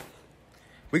 homie.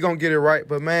 We gonna get it right.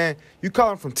 But, man, you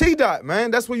calling from T-Dot,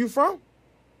 man. That's where you from?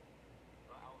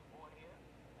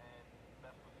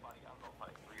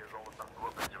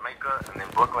 Jamaica and then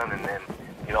Brooklyn, and then,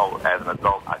 you know, as an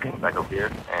adult, I came back up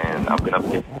here, and I've been up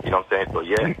here, you know what I'm saying? So,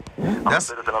 yeah, I'm a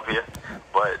citizen up here,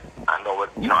 but I know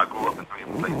what, you know, I grew up in 3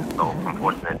 different places, so I'm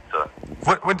fortunate to...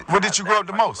 What did you grow up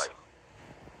the most?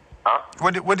 Huh?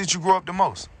 Where did you grow up the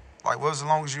most? Like, what was the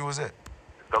longest you was at?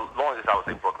 The longest I would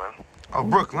say Brooklyn. Oh,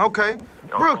 Brooklyn, okay.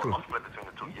 Brooklyn. I'll split between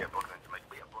the two, yeah, Brooklyn, Jamaica,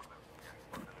 yeah, Brooklyn,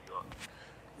 New York.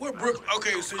 What Brooklyn?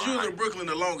 Okay, since you was in Brooklyn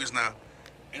the longest now,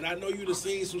 and I know you done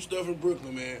seen some stuff in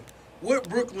Brooklyn, man. What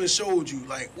Brooklyn showed you?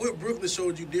 Like, what Brooklyn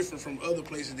showed you different from other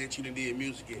places that you done did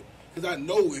music in? Because I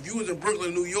know if you was in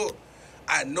Brooklyn, New York,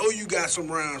 I know you got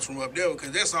some rounds from up there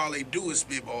because that's all they do is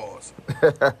spit bars. Yeah, you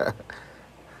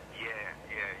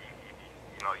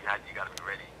know, you got to be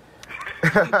ready.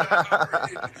 Everybody trying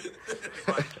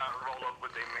to roll up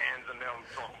with their mans and them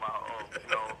talking about, you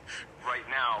know, right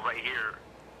now, right here.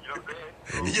 You know what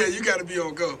I'm saying? Yeah, you got to be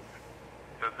on go.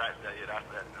 That's that.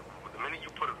 The minute you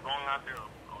put a song out there,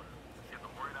 get the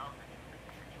word out, and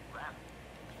you rap,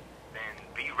 then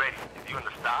be ready. If you're in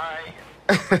the sky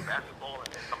and you play basketball and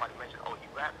then somebody mentions, oh, you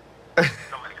rap,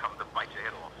 somebody comes to bite your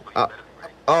head off. So you better be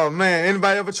ready. Oh, man.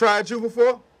 Anybody ever tried you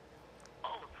before?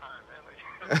 All the time, man.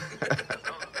 That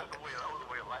was a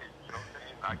way of life. You know what I'm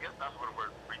saying? I guess that's what the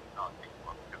word freestyle came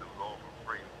from, because it was all for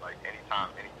free, like anytime,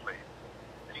 any place.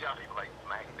 And you got people like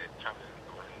Smack that turned it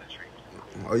into an industry.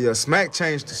 Oh, yeah. Smack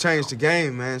changed the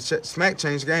game, man. Smack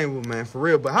changed the game, man, for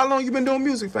real. But how long you been doing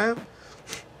music, fam?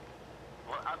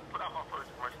 Well, I put out my first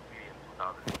commercial video in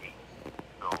 2008.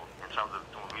 So, in terms of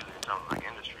doing music, in terms of like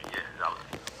industry, yeah, that was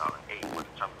 2008. But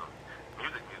in terms of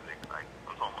music, like,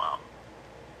 I'm talking about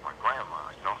my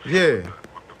grandma, you know? Yeah.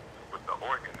 With the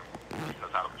organ, she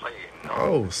knows how to play it. You know,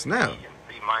 Oh, snap. C and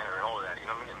C minor and all of that, you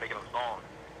know what I mean? And making them songs.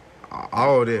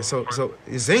 All that. So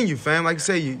it's in you, fam. Like you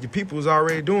say, your people was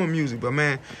already doing music. But,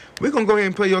 man, we're going to go ahead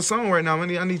and play your song right now. I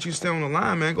need you to stay on the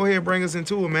line, man. Go ahead and bring us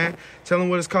into it, man. Tell them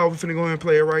what it's called. We're finna go ahead and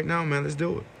play it right now, man. Let's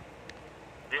do it.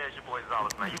 Yeah, it's your boy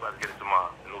Zollis, man. You guys get into my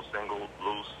new single,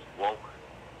 Loose, Woke,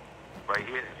 right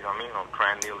here, you know what I mean? On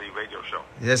Cran Neely Radio Show.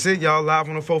 That's it, y'all. Live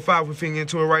on the 4-5. We're finna get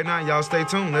into it right now. Y'all stay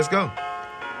tuned. Let's go.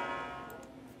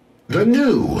 The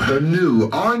new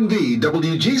R&B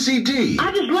WGCD.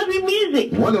 I just love your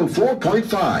music.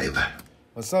 104.5.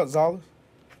 What's up, Zollis?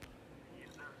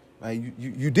 Man,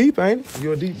 you deep, ain't it?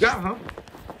 You a deep guy, huh?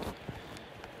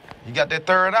 You got that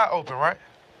third eye open, right?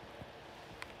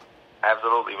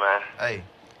 Absolutely, man. Hey,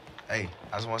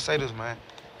 I just want to say this, man.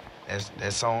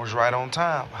 That song's right on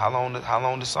time. How long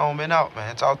the song been out,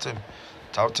 man? Talk to me.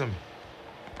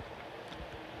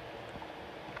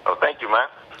 Oh, thank you, man.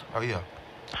 Oh, yeah.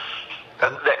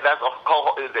 That's a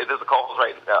co-host. There's a co-host,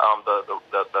 right?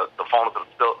 The phone is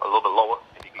still a little bit lower.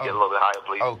 If you can get a little bit higher,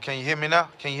 please. Oh, can you hear me now?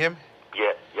 Can you hear me?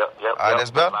 Yeah, yep. All right,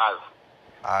 that's better? Live.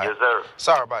 All right. Yes, sir.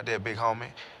 Sorry about that, big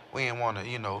homie. We didn't want to,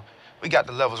 we got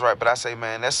the levels right, but I say,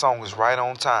 man, that song is right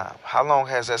on time. How long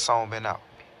has that song been out?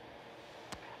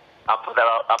 I put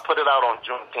it out on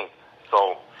Juneteenth.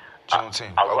 So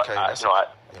Juneteenth. Okay. I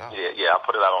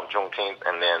put it out on Juneteenth,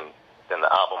 and then the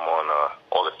album on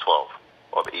August 12th,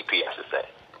 or the EP, I should say.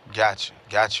 Got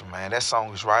you, man. That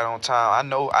song is right on time.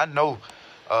 I know.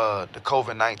 The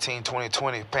COVID-19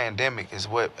 2020 pandemic is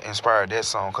what inspired that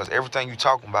song, because everything you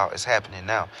talking about is happening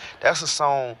now. That's a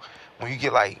song when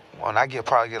I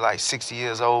probably get like 60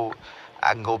 years old,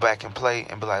 I can go back and play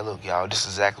and be like, look, y'all, this is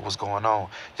exactly what's going on.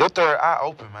 Your third eye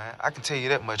open, man. I can tell you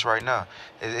that much right now.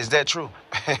 Is that true?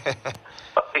 Yeah,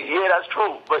 that's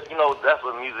true. But, that's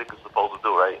what music is supposed to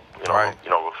do, right? Right.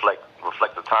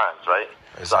 Reflect the times, right?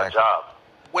 Exactly. It's our job.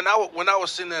 When I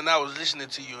was sitting there and I was listening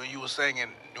to you, and you were saying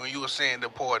the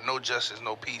poet, no justice,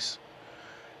 no peace,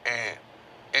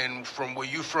 and from where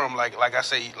you from, like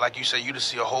you say, you just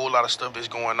see a whole lot of stuff that's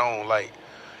going on. Like,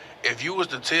 if you was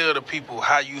to tell the people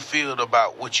how you feel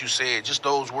about what you said, just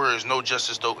those words, no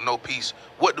justice, no peace,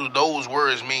 what do those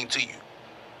words mean to you?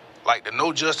 Like the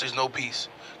no justice, no peace.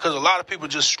 Because a lot of people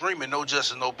just screaming no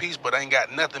justice, no peace, but ain't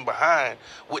got nothing behind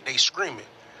what they screaming.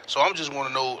 So I'm just want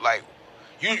to know, like,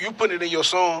 you put it in your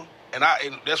song, and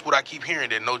that's what I keep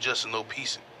hearing, that no justice, no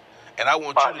peace. And I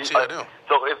want you to tell them.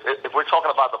 So if we're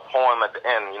talking about the poem at the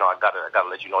end, I gotta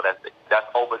let you know that's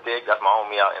Oberdig. That's my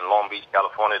homie out in Long Beach,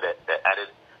 California, that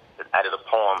added a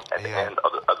poem at the end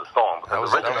of the song.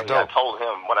 Because originally I told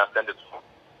him when I sent it to him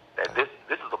that this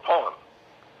is a poem,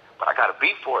 but I got a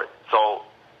beat for it. So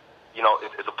you know,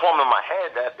 it's a poem in my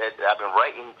head that I've been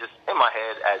writing just in my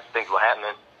head as things were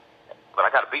happening. But I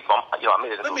got a beat from, you know, I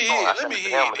made it into a song. Let me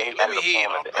hear it. Let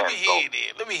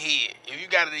me hear it. If you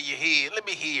got it in your head, let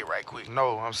me hear it right quick.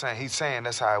 No, I'm saying he's saying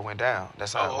that's how it went down.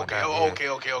 That's how it went down. Okay.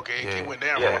 Yeah. It went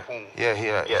down from the poem.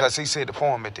 Yeah. Because he said the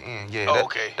poem at the end. Yeah.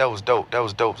 Okay. That was dope. That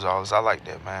was dope, Zales. I like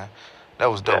that, man. That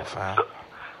was dope, fam.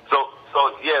 So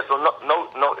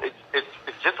no.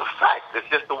 It's just a fact. It's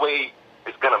just the way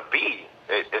it's gonna be.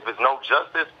 If there's no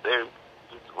justice, there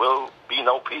will be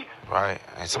no peace. Right.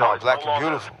 And somebody black and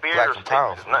beautiful, black and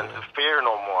powerful. There's nothing to fear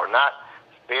no more. Not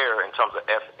fear in terms of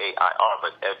FAIR,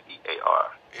 but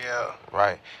FEAR. Yeah.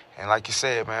 Right. And like you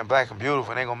said, man, black and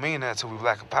beautiful, it ain't gonna mean that until we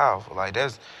black and powerful. Like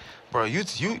that's, bro, you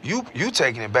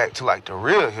taking it back to like the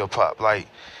real hip hop, like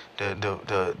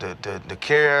the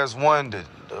CARES one, the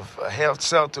health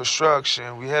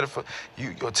self-destruction. We headed for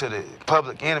you go to the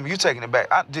public enemy. You taking it back.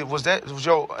 Was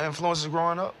your influences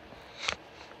growing up?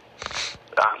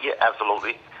 Yeah,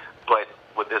 absolutely. But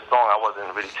with this song, I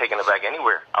wasn't really taking it back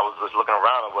anywhere. I was just looking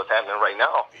around at what's happening right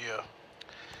now.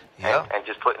 Yeah. And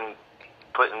just putting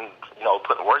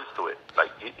words to it. Like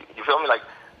you feel me? Like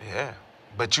yeah.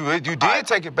 But you did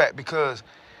take it back because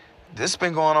this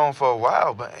been going on for a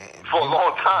while, but for a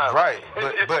long time. Right.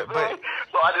 But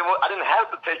so I didn't have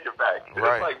to take it back.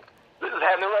 Right. It's like this is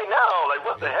happening right now. Like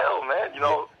what the hell, man? You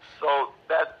know. So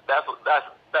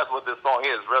that's what this song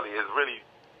is. Really,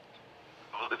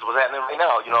 it's what's happening right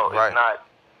now. You know, It's not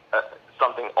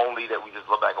something only that we just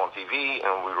look back on TV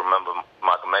and we remember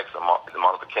Malcolm X and Martin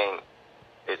Luther King.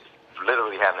 It's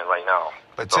literally happening right now.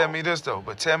 But tell me this though.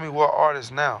 But tell me what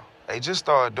artists now. They just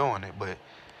started doing it, but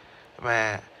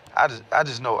man, I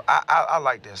just know I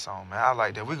like that song, man. I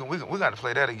like that. We got to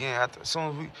play that again. As soon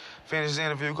as we finish the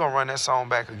interview, we're gonna run that song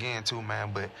back again too,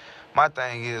 man. But my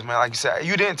thing is, man, like you said,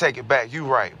 you didn't take it back. You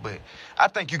right, but I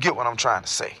think you get what I'm trying to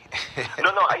say. I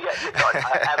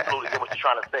absolutely get what you're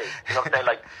trying to say. You know what I'm saying?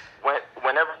 Like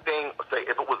when everything, say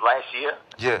if it was last year,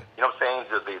 you know what I'm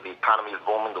saying? The economy is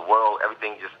booming, the world,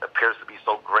 everything just appears to be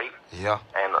so great. Yeah.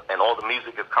 And all the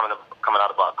music is coming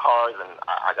out of our cars, and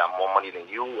I got more money than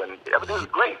you, and everything is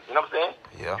great. You know what I'm saying?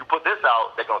 Yeah. You put this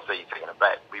out, they're gonna say you're taking it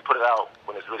back. But you put it out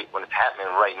when it's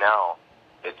happening right now.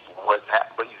 It's what's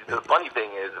happening. But the funny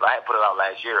thing is, if I had put it out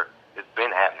last year, it's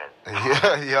been happening.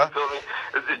 Yeah. You feel me?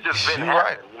 It's just been You're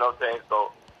happening. right. You know what I'm saying?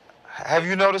 So. Have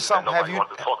you noticed something? Nobody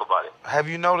wants to talk about it. Have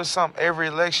you noticed something? Every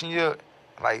election year,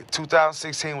 like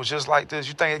 2016 was just like this.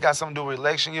 You think it got something to do with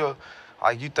election year?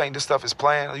 Like you think this stuff is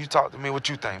planned? You talk to me. What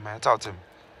you think, man? Talk to me.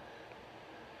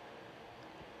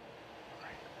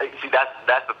 See, that's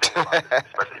the thing about this,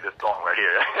 especially this song right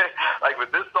here. Like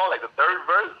with this song, like the third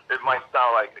verse, it might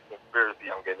sound like a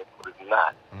conspiracy I'm getting into, but it's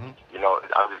not. Mm-hmm. You know,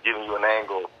 I'm just giving you an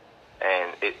angle,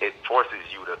 and it forces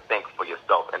you to think for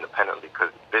yourself independently, because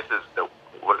this is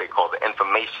what they call the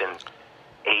information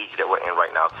age that we're in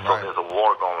right now. So there's a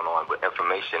war going on with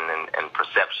information and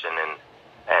perception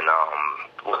and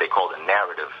what they call the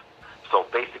narrative. So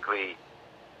basically,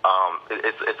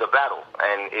 it's a battle,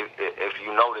 and if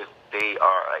you notice, they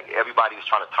are everybody's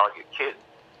trying to target kids.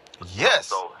 Yes.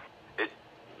 So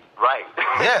right.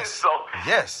 Yes. So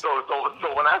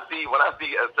when I see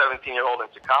a 17-year-old in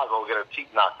Chicago get her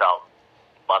teeth knocked out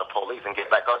by the police and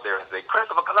get back up there and say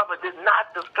Christopher Columbus did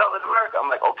not discover America, I'm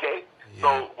like, okay. Yeah.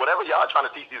 So whatever y'all trying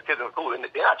to teach these kids in school, they're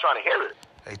not trying to hear it.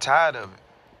 They tired of it.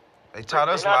 They taught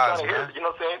us lies, man. You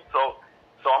know what I'm saying?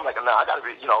 So I'm like, nah, I gotta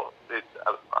be,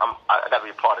 I gotta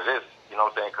be a part of this. You know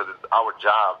what I'm saying? Because it's our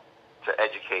job to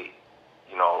educate,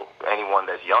 anyone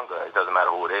that's younger. It doesn't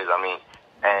matter who it is. I mean,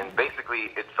 and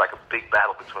basically, it's like a big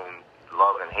battle between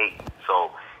love and hate.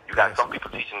 So you got some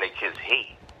people teaching their kids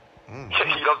hate. Mm-hmm.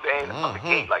 You know what I'm saying? On the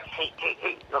gate, like hate.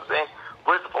 You know what I'm saying?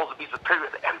 We're supposed to be superior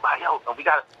to everybody else, and we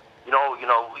got,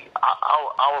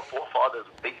 our forefathers,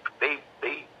 they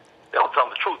don't tell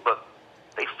them the truth, but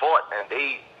they fought and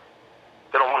they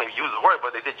don't want to use the word,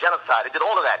 but they did genocide. They did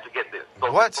all of that to get this.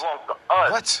 So what? It belongs to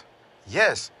us. What?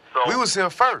 Yes. So, we was here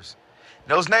first.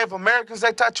 Those Native Americans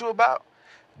they taught you about,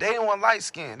 they didn't want light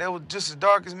skin. They were just as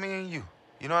dark as me and you.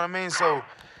 You know what I mean? So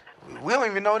we don't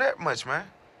even know that much, man.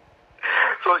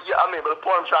 So yeah, but the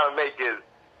point I'm trying to make is,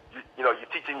 you're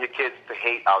teaching your kids to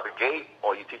hate out the gate,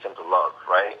 or you teach them to love,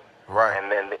 right? Right.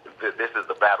 And then this is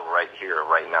the battle right here,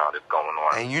 right now, that's going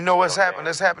on. And you know what's happening?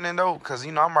 That's happening though, because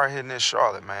I'm right here in this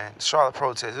Charlotte, man. Charlotte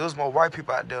protest. There was more white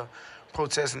people out there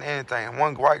protesting than anything. And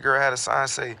one white girl had a sign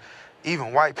say,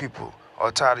 "Even white people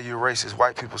are tired of your racist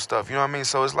white people stuff." You know what I mean?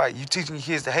 So it's like you teaching your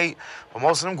kids to hate, but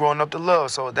most of them growing up to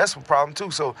love. So that's a problem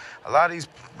too. So a lot of these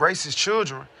racist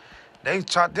children, they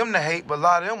taught them to hate, but a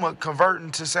lot of them are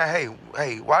converting to say,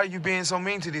 hey, why are you being so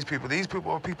mean to these people? These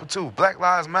people are people too. Black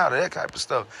Lives Matter, that type of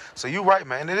stuff. So you're right,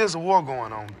 man. It is a war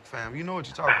going on, fam. You know what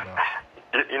you're talking about.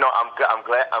 You know, I'm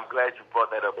glad you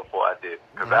brought that up before I did,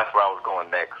 because that's where I was going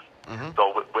next.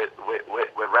 So with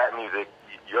rap music,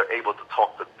 you're able to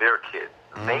talk to their kids.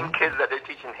 The same kids that they're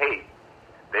teaching hate,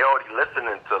 they're already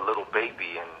listening to Little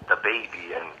Baby and The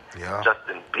Baby and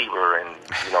Justin Bieber and,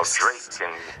 you know, Drake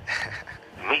and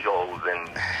Migos and,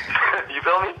 you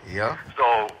feel me? Yeah.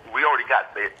 So we already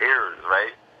got their ears,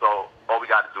 right? So all we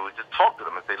got to do is just talk to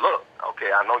them and say, look,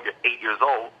 okay, I know you're 8 years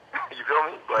old, you feel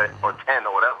me? But or 10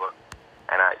 or whatever.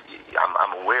 And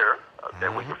I'm aware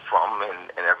that where you're from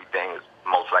and everything is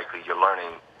most likely you're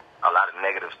learning a lot of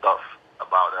negative stuff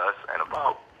about us and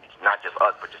about not just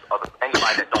us, but just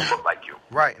anybody that don't look like you.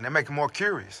 Right, and they make them more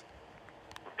curious.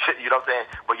 You know what I'm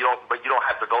saying? But you don't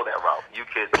have to go that route. You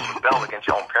kids rebel against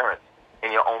your own parents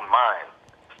in your own mind,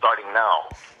 starting now,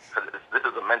 because this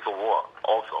is a mental war,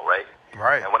 also, right?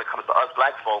 Right. And when it comes to us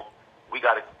black folk, we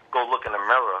got to go look in the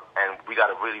mirror and we got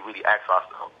to really, really ask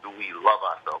ourselves: do we love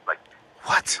ourselves? Like,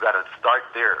 what? You got to start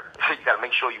there. You got to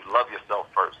make sure you love yourself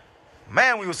first.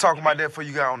 Man, we was talking about that before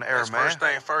you got on the air, man. First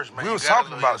thing first, man. We was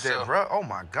talking about that, bro. Oh,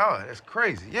 my God. That's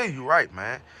crazy. Yeah, you right,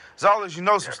 man. As long as you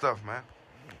know some stuff, man.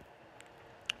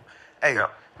 Hey,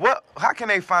 how can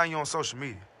they find you on social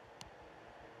media?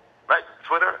 Right,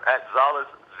 Twitter, @Zawles,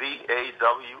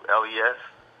 ZAWLES.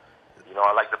 You know,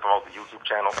 I like to promote the YouTube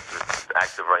channel. It's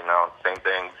active right now. Same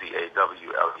thing,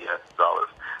 ZAWLES, Zawles.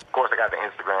 Of course, I got the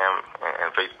Instagram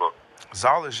and Facebook.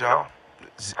 Zawles, y'all.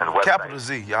 Capital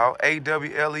Z, y'all.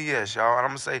 AWLES, y'all. And I'm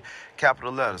going to say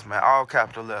capital letters, man. All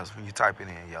capital letters when you type it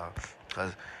in, y'all.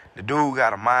 Because the dude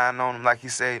got a mind on him, like he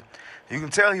said. You can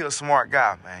tell he's a smart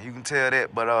guy, man. You can tell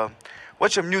that. But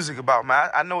what's your music about, man?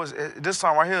 I know this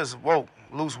song right here is woke,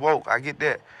 loose woke. I get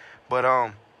that.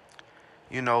 But,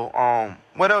 you know,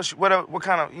 what else, what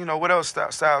kind of, you know, what else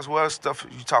styles, what else stuff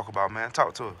you talk about, man?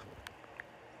 Talk to us.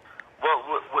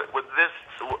 Well,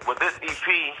 with this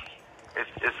EP,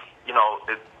 it's you know,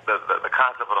 the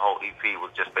concept of the whole EP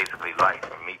was just basically life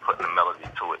and me putting a melody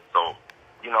to it. So,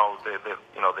 you know,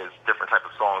 there's different type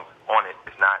of songs on it.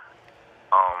 It's not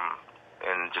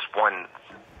in just one,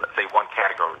 let's say one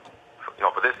category, you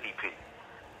know, for this EP.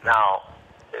 Now,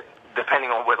 depending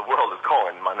on where the world is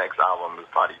going, my next album is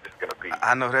probably just going to be...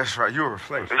 I know that's right. You're a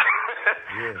reflection.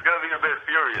 Yeah. It's going to be a bit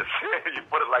furious. You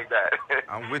put it like that.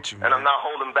 I'm with you, man. And I'm not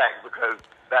holding back because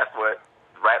that's what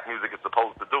rap music is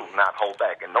supposed to do, not hold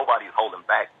back. And nobody's holding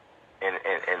back in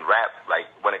rap, like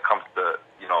when it comes to,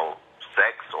 you know,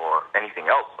 sex or anything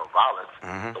else or violence.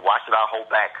 So why should I hold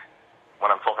back when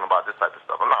I'm talking about this type of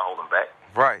stuff? I'm not holding back.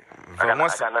 Right. I got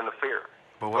nothing to fear.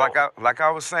 But so, like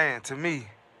I was saying, to me,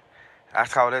 I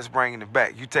call that's bringing it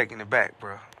back. You taking it back,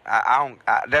 bro.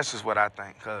 That's just what I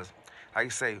think. Because, like you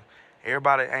say,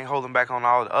 everybody ain't holding back on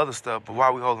all the other stuff, but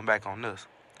why we holding back on this?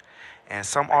 And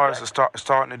some artists are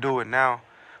starting to do it now,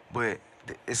 but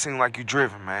it seems like you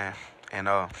driven, man. And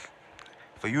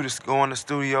for you to go in the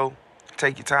studio,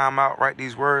 take your time out, write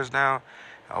these words down,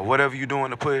 or whatever you're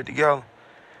doing to put it together,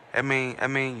 I mean,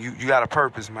 you got a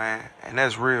purpose, man, and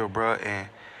that's real, bro. And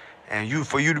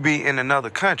for you to be in another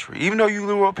country, even though you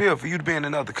live up here, for you to be in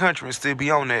another country and still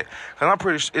be on that, because I'm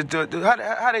pretty sure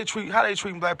how they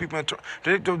treat black people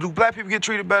do black people get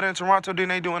treated better in Toronto than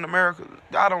they do in America?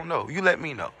 I don't know. You let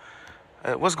me know.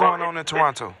 What's going on in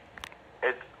Toronto?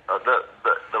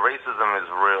 The racism is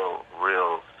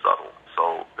real subtle.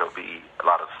 So there'll be a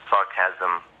lot of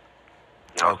sarcasm.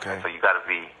 You know, okay. So you got to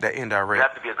be that indirect. You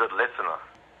have to be a good listener.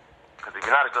 Because if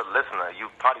you're not a good listener, you're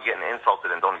probably getting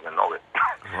insulted and don't even know it.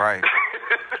 Right.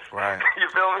 Right. You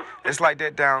feel me? It's like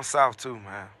that down south too,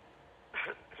 man.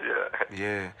 Yeah.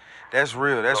 Yeah. That's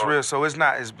real. That's real. So it's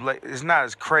not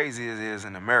as crazy as it is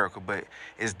in America, but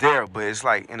it's there, but it's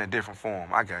like in a different form.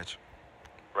 I got you.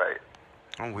 Right.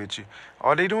 I'm with you.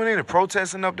 Are they doing any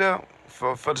protesting up there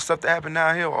for the stuff that happened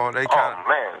down here, or are they kind of... Oh,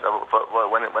 man.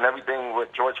 When everything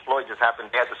with George Floyd just happened,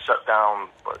 they had to shut down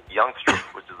Young Street,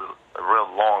 which is a real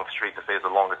long street. To say it's the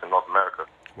longest in North America.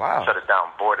 Wow. Shut it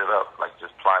down, boarded up, like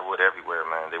just plywood everywhere,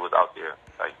 man. They was out there,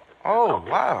 like... Oh,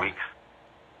 wow. For weeks.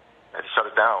 They had to shut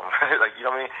it down. Like, you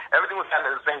know what I mean? Everything was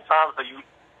happening at the same time, so you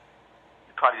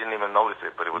probably didn't even notice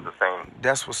it, but it was the same.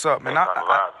 That's what's up, man.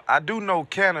 I do know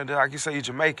Canada, like you say, you're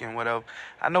Jamaican, whatever.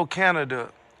 I know Canada,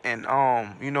 and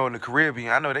you know, in the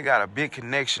Caribbean, I know they got a big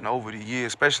connection over the years,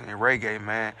 especially in reggae,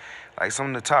 man. Like some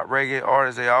of the top reggae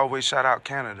artists, they always shout out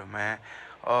Canada, man.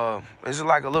 Is it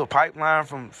like a little pipeline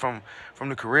from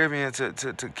the Caribbean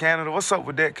to Canada? What's up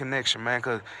with that connection, man?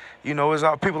 Cause you know, it's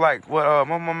all people like what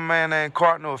my man named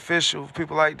Cardinal Official,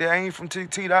 people like that. Ain't he from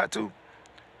T Dot too?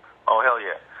 Oh hell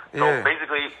yeah! So Yeah.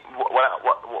 basically,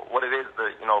 what it is,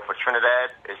 you know, for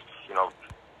Trinidad, it's, you know,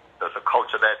 the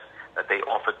culture that they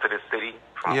offered to this city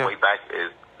from way back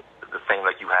is the same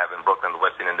like you have in Brooklyn, the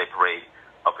West Indian Day Parade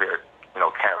up here, you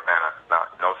know, Caravana. Now,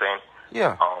 you know what I'm saying?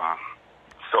 Yeah.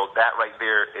 So that right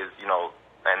there is, you know,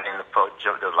 and then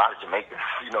there's a lot of Jamaicans,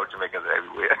 you know, Jamaicans are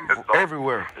everywhere. So,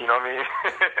 everywhere. You know what I mean?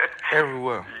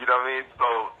 Everywhere. You know what I mean?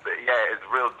 So yeah, it's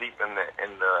real deep in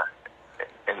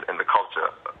the culture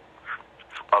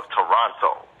of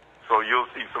Toronto. So you'll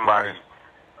see somebody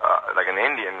like an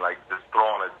Indian, like just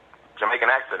throwing a Jamaican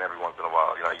accent every once in a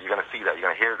while. You know, you're gonna see that. You're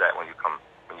gonna hear that when you come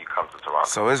to Toronto.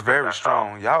 So it's very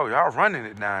strong. Y'all running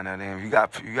it down there. Then you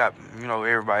got you know,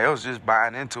 everybody else just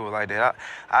buying into it like that.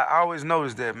 I always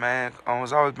noticed that, man.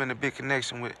 It's always been a big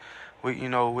connection with you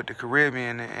know, with the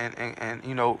Caribbean and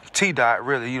you know, T Dot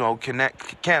really, you know,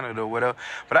 connect Canada or whatever.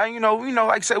 But you know,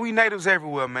 like I said, we natives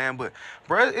everywhere, man. But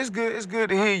bro, it's good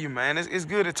to hear you, man. It's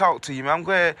good to talk to you, man.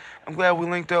 I'm glad we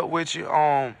linked up with you.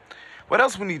 What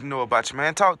else we need to know about you,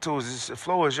 man? Talk to us. The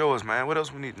floor is yours, man. What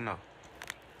else we need to know?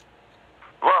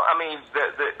 Well, I mean, the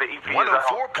EP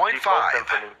 104.5.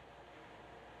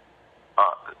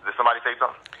 Did somebody say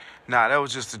something? Nah, that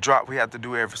was just a drop we have to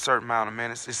do every certain amount of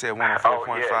minutes. It said 104.5.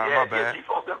 My bad. Yeah,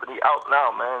 G4 Symphony out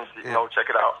now, man. You know, check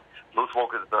it out. Loose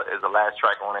Woke is the last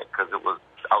track on it because it was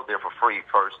out there for free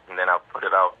first, and then I put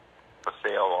it out for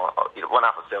sale, well,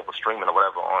 not for sale, for streaming or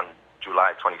whatever, on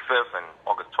July 25th and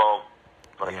August 12th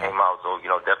when it came out. So, you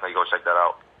know, definitely go check that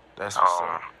out. That's what's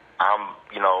up.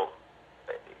 You know,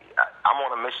 I'm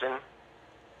on a mission,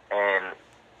 and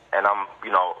I'm,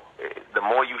 you know, the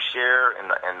more you share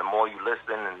and the more you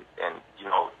listen and you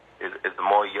know, is the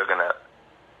more you're gonna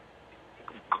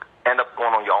end up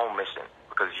going on your own mission,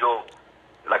 because you'll,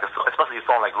 like, especially a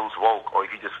song like Loose Woke, or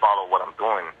if you just follow what I'm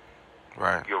doing,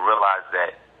 right, you'll realize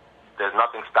that there's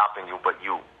nothing stopping you but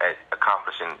you at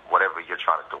accomplishing whatever you're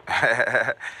trying to do.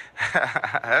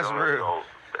 That's real.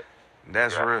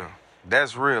 That's real.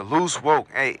 That's real. Loose Woke.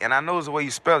 Hey, and I know the way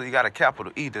you spell it, you got a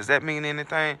capital E. Does that mean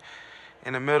anything?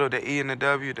 In the middle, the E and the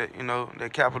W, that, you know, the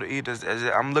capital E,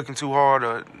 I'm looking too hard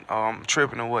or I'm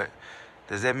tripping or what?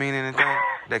 Does that mean anything?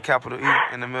 That capital E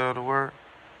in the middle of the word?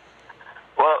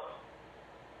 Well,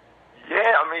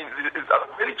 yeah, I mean,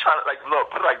 I'm really trying to, like, look,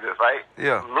 put it like this, right?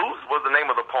 Yeah. Loose was the name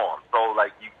of the poem. So,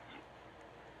 like,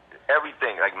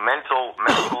 everything, like mental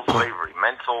slavery,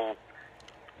 mental,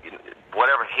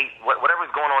 whatever hate, whatever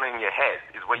is going on in your head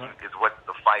is what is what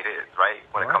the fight is, right?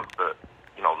 When it comes to,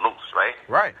 you know, loose, right?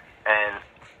 Right. And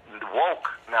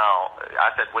woke, now, I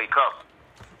said wake up,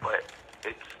 but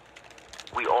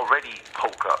we already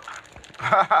poke up.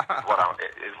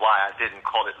 Is why I didn't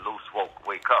call it loose woke,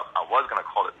 wake up. I was going to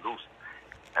call it loose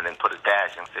and then put a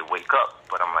dash and say wake up,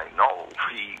 but I'm like, no,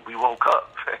 we woke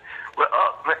up. We're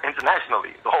up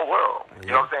internationally, the whole world. Yeah.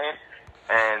 You know what I'm saying?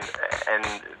 And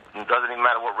it doesn't even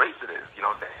matter what race it is, you know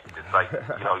what I'm saying? It's like,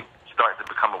 you know, starting to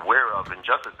become aware of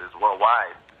injustices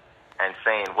worldwide and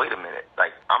saying, wait a minute,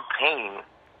 like, I'm paying,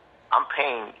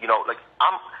 you know, like,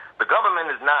 the government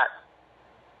is not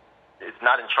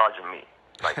in charge of me.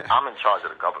 Like, I'm in charge of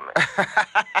the government.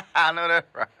 I know that,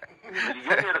 right.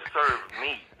 You're here to serve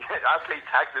me. I pay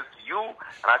taxes to you,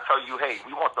 and I tell you, hey,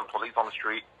 we want some police on the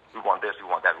street. We want this, we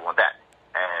want that, we want that.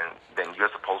 And then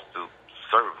you're supposed to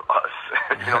serve us.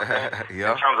 You know what I'm saying?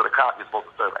 Yeah. In terms of the cop, you're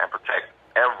supposed to serve and protect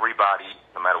everybody,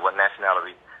 no matter what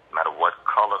nationality, no matter what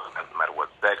color, no matter what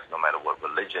sex, no matter what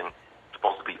religion. It's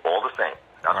supposed to be all the same.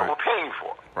 That's what we're paying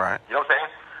for. Right. You know what I'm saying?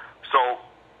 So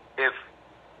if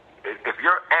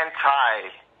you're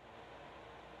anti-Black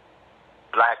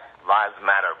Lives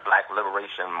Matter, Black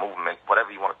Liberation Movement,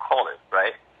 whatever you want to call it,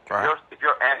 right? If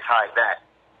you're anti that,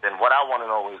 then what I want to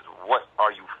know is, what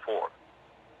are you for?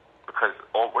 Because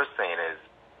all we're saying is,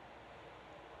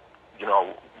 you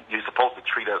know, you're supposed to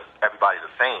treat everybody the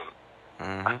same.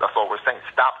 Mm-hmm. That's all we're saying.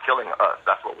 Stop killing us.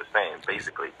 That's what we're saying,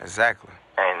 basically. Exactly.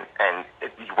 And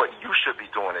what you should be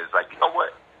doing is, like, you know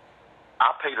what? I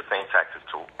pay the same taxes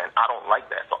too, and I don't like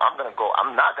that. So I'm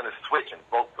not gonna switch and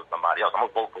vote for somebody else. I'm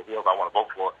gonna vote for whoever I want to vote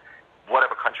for,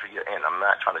 whatever country you're in. I'm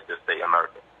not trying to just say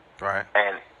America. Right.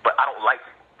 But I don't like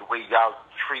the way y'all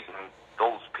treating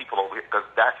those people over here, because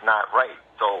that's not right.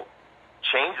 So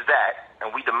change that,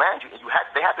 and we demand you.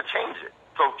 They have to change it.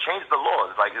 So change the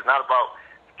laws. Like, it's not about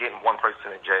getting one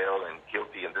person in jail and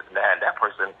guilty and this and that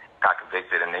person got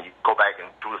convicted, and then you go back and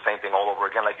do the same thing all over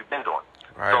again like you've been doing.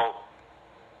 Right. So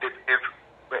if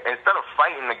instead of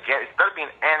fighting against, instead of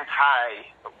being anti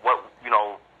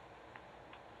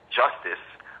justice,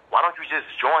 why don't you just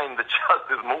join the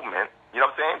justice movement? You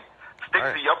know what I'm saying? Stick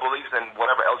to your beliefs and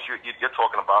whatever else you're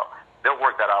talking about. They'll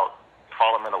work that out,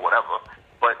 Parliament or whatever.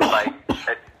 But like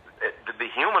the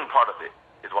human part of it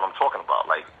is what I'm talking about.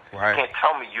 Like you can't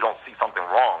tell me you don't see something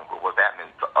wrong with what's happening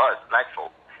to us, black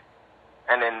folk.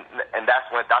 And that's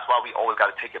why we always got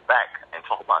to take it back and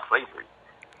talk about slavery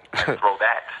and throw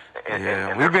that.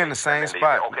 And we've been in the same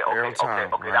spot every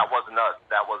time. Okay, that wasn't us.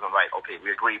 That wasn't right. Okay,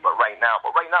 we agree. But right now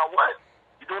what?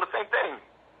 You're doing the same thing.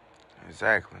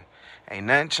 Exactly. Ain't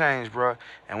nothing changed, bro.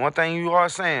 And one thing you are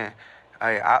saying,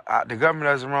 the government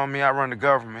doesn't run me, I run the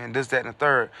government, and this, that, and the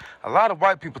third. A lot of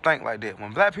white people think like that.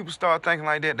 When black people start thinking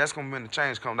like that, that's going to be when the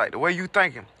change come. Like, the way you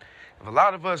thinking, if a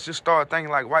lot of us just start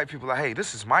thinking like white people, like, hey,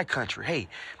 this is my country. Hey,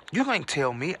 you can't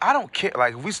tell me. I don't care.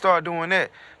 Like, if we start doing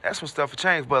that, that's when stuff will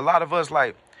change. But a lot of us,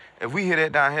 like, if we hear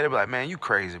that down here, they be like, man, you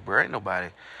crazy, bro. Ain't nobody.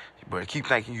 But keep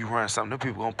thinking you run something. Them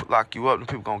people going to lock you up. Them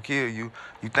people going to kill you.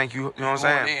 You think you know what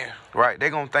I'm saying? Right. They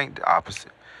going to think the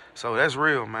opposite. So that's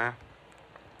real, man.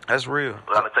 That's real.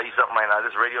 Well, I'm going to tell you something right now.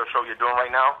 This radio show you're doing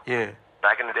right now,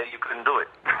 back in the day, you couldn't do it.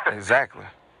 Exactly.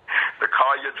 The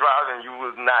car you're driving, you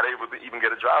was not able to even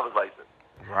get a driver's license.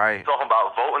 Right. Talking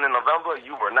about voting in November,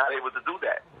 you were not able to do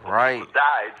that. Right. People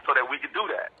died so that we could do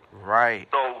that. Right.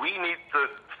 So we need to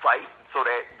fight so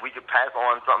that we can pass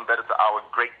on something better to our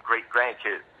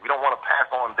great-great-grandkids. We don't want to pass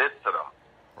on this to them.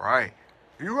 Right.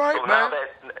 You're right, so man.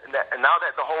 Now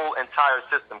that the whole entire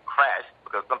system crashed,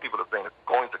 because some people are saying it's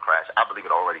going to crash, I believe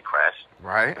it already crashed.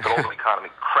 Right. The global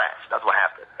economy crashed. That's what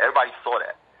happened. Everybody saw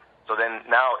that. So then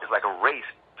now it's like a race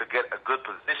to get a good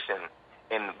position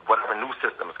in whatever new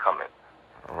system is coming.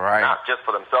 Right. Not just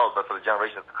for themselves, but for the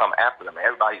generations to come after them.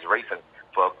 Everybody's racing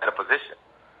for a better position.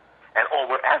 And all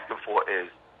we're asking for is,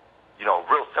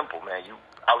 real simple, man. You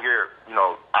out here,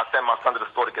 I send my son to the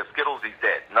store to get Skittles, he's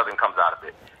dead. Nothing comes out of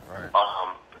it. Right.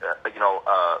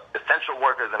 Essential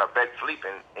workers in a bed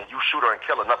sleeping, and you shoot her and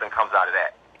kill her, nothing comes out of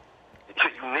that.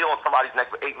 You kneel on somebody's neck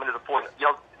for 8 minutes before,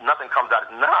 nothing comes out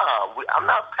of it. Nah, I'm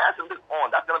not passing this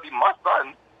on. That's going to be my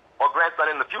son or grandson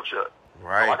in the future.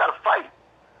 Right. So I got to fight.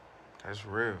 That's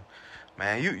real.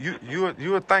 Man,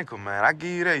 you a thinker, man. I give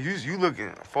you that. You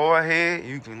looking far ahead.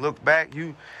 You can look back.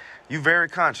 You very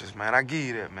conscious, man. I give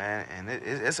you that, man. And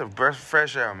it's a breath of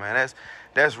fresh air, man.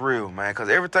 That's real, man. Because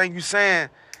everything you saying,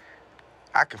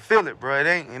 I can feel it, bro. It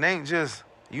ain't just,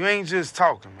 you ain't just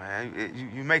talking,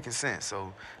 man. You making sense.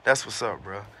 So that's what's up,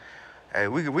 bro. Hey,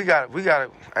 we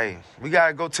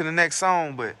gotta go to the next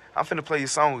song, but I'm finna play your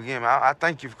song again, man. I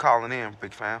thank you for calling in,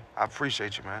 big fam. I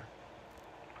appreciate you, man.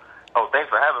 Oh, thanks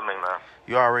for having me, man.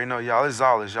 You already know, y'all. It's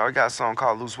Zollis, y'all. We got a song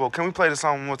called Loose Woke. Can we play the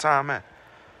song one more time, man?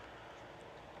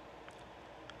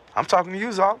 I'm talking to you,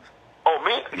 Zollis. Oh,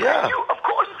 me? Yeah. You? Of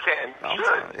course you can. You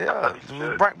should. Yeah.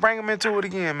 You should. Bring him into it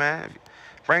again, man.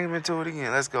 Bring him into it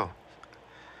again. Let's go.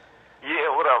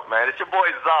 Yeah, what up, man? It's your boy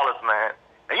Zollis, man.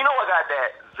 And you know I got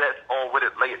that zest on with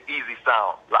it, lay it easy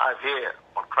sound, live here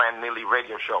on Cran Neely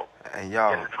Radio Show. And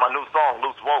y'all. And it's my new song,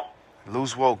 Loose Woke.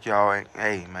 Loose Woke, y'all.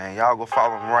 Hey, man, y'all go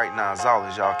follow him right now.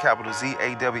 Zollis, y'all. Capital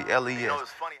Z-A-W-L-E-S. You know,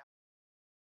 it's funny.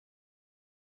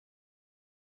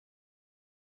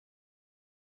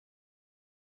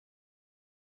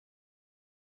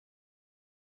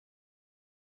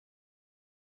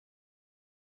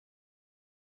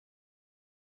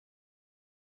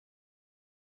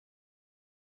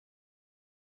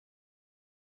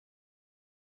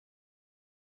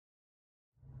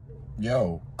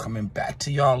 Yo, coming back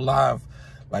to y'all live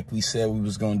like we said we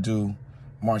was gonna do.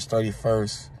 March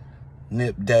 31st,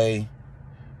 Nip Day,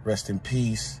 rest in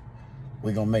peace.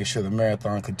 We're gonna make sure the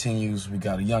marathon continues. We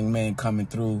got a young man coming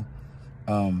through,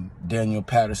 Daniel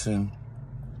Patterson.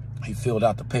 He filled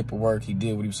out the paperwork, he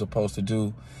did what he was supposed to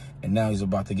do, and now he's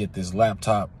about to get this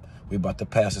laptop. We're about to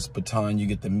pass this baton. You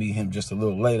get to meet him just a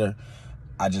little later.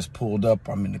 I just pulled up,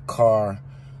 I'm in the car,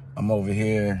 I'm over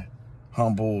here,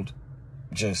 humbled,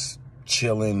 just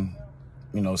chilling,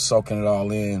 soaking it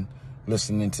all in,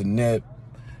 listening to Nip,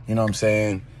 you know what I'm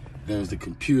saying? There's the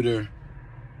computer.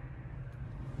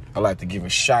 I'd like to give a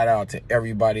shout out to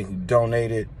everybody who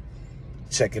donated.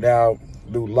 Check it out.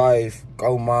 New Life,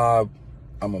 Go Mob.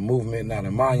 I'm a movement, not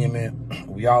a monument.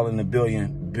 We all in the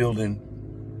building.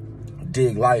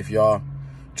 Dig life, y'all.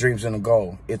 Dreams and a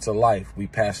goal. It's a life. We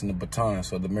passing the baton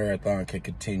so the marathon can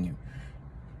continue.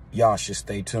 Y'all should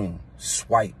stay tuned.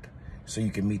 Swipe so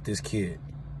you can meet this kid.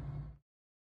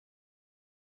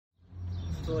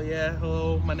 So yeah,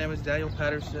 hello, my name is Daniel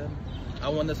Patterson. I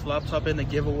won this laptop in the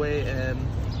giveaway, and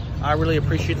I really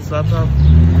appreciate this laptop.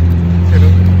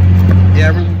 Yeah,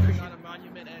 I really appreciate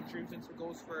Monument and DREAMZ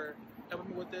goes for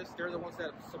helping me with this. They're the ones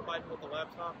that supplied me with the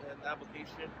laptop and the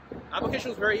application. The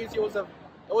application was very easy. It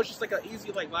was just like an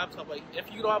easy laptop. Like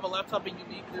if you don't have a laptop and you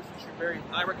need this,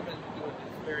 I recommend you do it.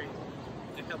 It's very,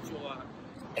 it helps you a lot.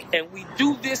 And we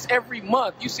do this every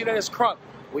month. You see that it's Crunk.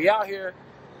 We out here,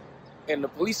 and the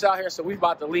police out here, so we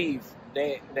about to leave.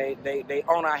 They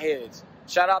on our heads.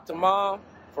 Shout out to Mom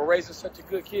for raising such a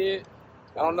good kid.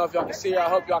 I don't know if y'all can see her. I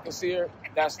hope y'all can see her.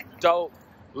 That's dope,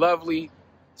 lovely.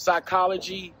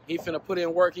 Psychology. He finna put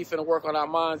in work. He finna work on our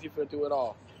minds. He finna do it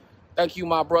all. Thank you,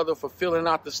 my brother, for filling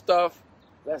out the stuff.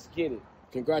 Let's get it.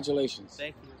 Congratulations.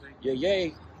 Thank you. Thank you. Yeah,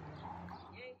 yay.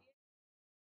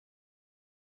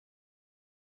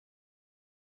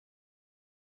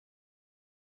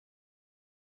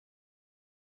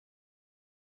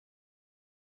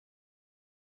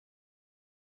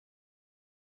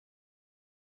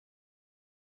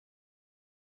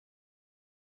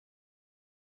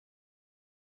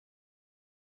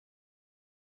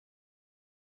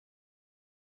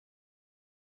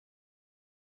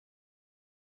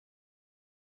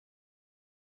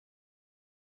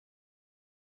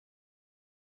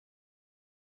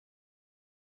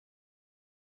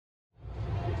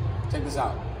 Check this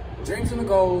out. Dreams and the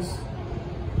goals.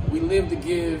 We live to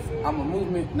give. I'm a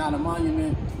movement, not a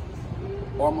monument.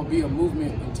 Or I'm gonna be a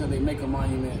movement until they make a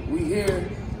monument. We here.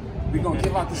 We're gonna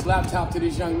give out this laptop to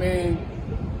this young man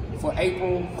for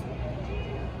April.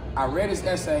 I read his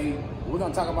essay. We're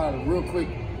gonna talk about it real quick.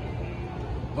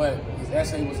 But his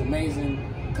essay was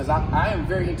amazing because I am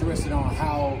very interested on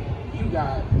how you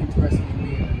got interested in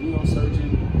being a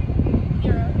neurosurgeon.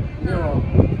 Neuro.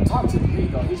 Talk to me. Here you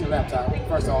go. Here's your laptop,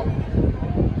 first off.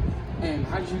 And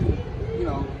how did you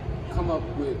come up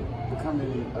with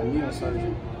becoming a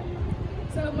neurosurgeon?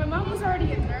 So my mom was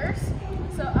already a nurse,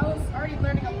 so I was already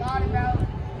learning a lot about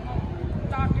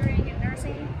doctoring and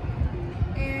nursing.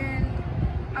 And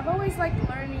I've always liked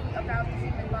learning about the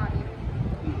human body.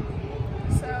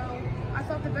 So I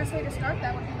thought the best way to start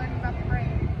that would be learning about the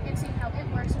brain and seeing how it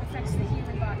works and affects the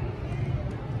human body.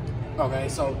 Okay,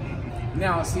 so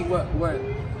now see what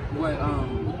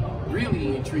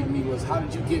really intrigued me was how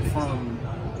did you get from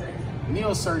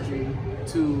neurosurgery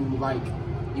to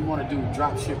you want to do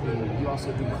drop shipping, you also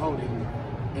do coding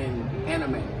and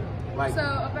anime. So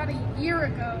about a year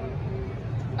ago,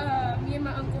 me and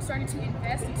my uncle started to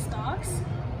invest in stocks,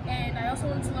 and I also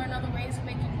wanted to learn other ways of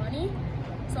making money.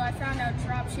 So I found out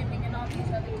drop shipping and all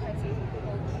these other types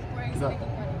of ways of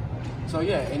making money. So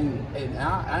yeah, and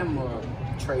I'm a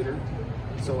trader.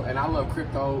 So, and I love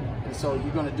crypto, and so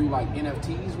you're gonna do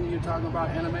NFTs when you're talking about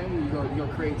anime? You're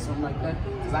gonna create something like that?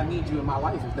 Because I need you in my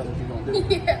life if that's what you're gonna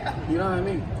do. Yeah. You know what I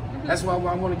mean? That's why I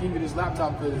want to give you this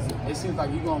laptop, because it seems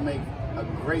like you're gonna make a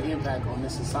great impact on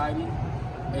this society,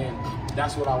 and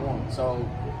that's what I want. So,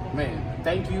 man,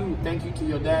 thank you to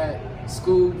your dad,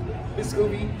 Scooby.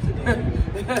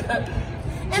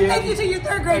 And thank you to your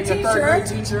third grade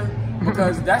teacher.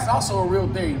 Because that's also a real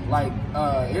thing.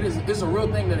 It's a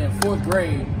real thing that in fourth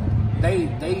grade, they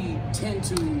tend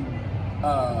to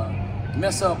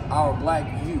mess up our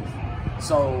black youth.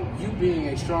 So you being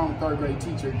a strong third grade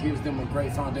teacher gives them a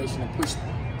great foundation to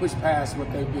push past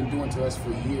what they've been doing to us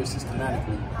for years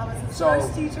systematically. I was his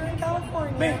first teacher in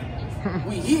California. Man,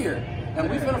 we here, and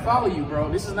we finna follow you, bro.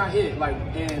 This is not it.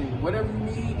 And whatever you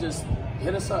need, just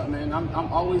hit us up, man.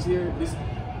 I'm always here.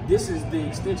 This is the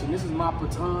extension. This is my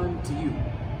baton to you.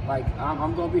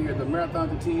 I'm gonna be here. The marathon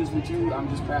continues with you. I'm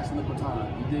just passing the baton.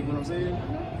 You dig what I'm saying?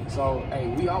 So, hey,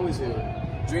 we always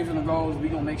here. Dreams and the goals. We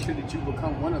gonna make sure that you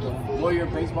become one of them. Lawyer,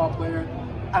 baseball player.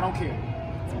 I don't care.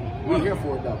 We're here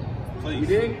for it though. Please. You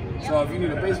dig? So if you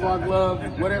need a baseball glove,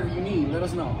 whatever you need, let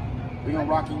us know. We're gonna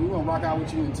rock you. We're gonna rock out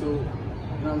with you until, you know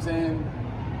what I'm saying?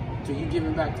 Until you give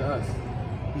it back to us.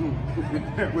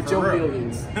 With your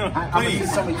millions. I'm gonna get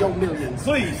some of your millions.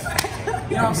 Please.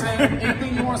 You know what I'm saying?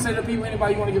 Anything you want to say to people,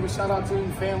 anybody you want to give a shout out to,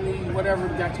 family, whatever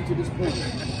got you to this point?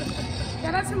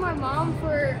 Shout out to my mom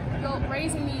for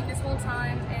raising me this whole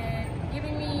time and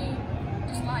giving me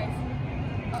just life.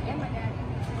 Oh, and my dad.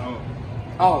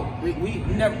 We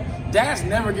never, dads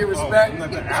never get respect. We're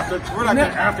like the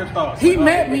afterthoughts. He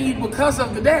met me because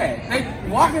of the dad. They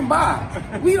walking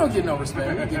by. We don't get no respect.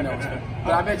 We don't get no respect.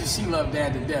 But I bet you she loved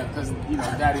dad to death because,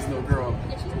 daddy's little girl.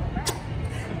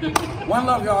 One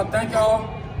love, y'all. Thank y'all.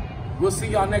 We'll see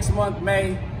y'all next month,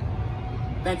 May.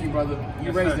 Thank you, brother.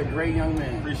 You raised a great young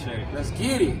man. Appreciate it. Let's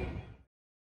get it.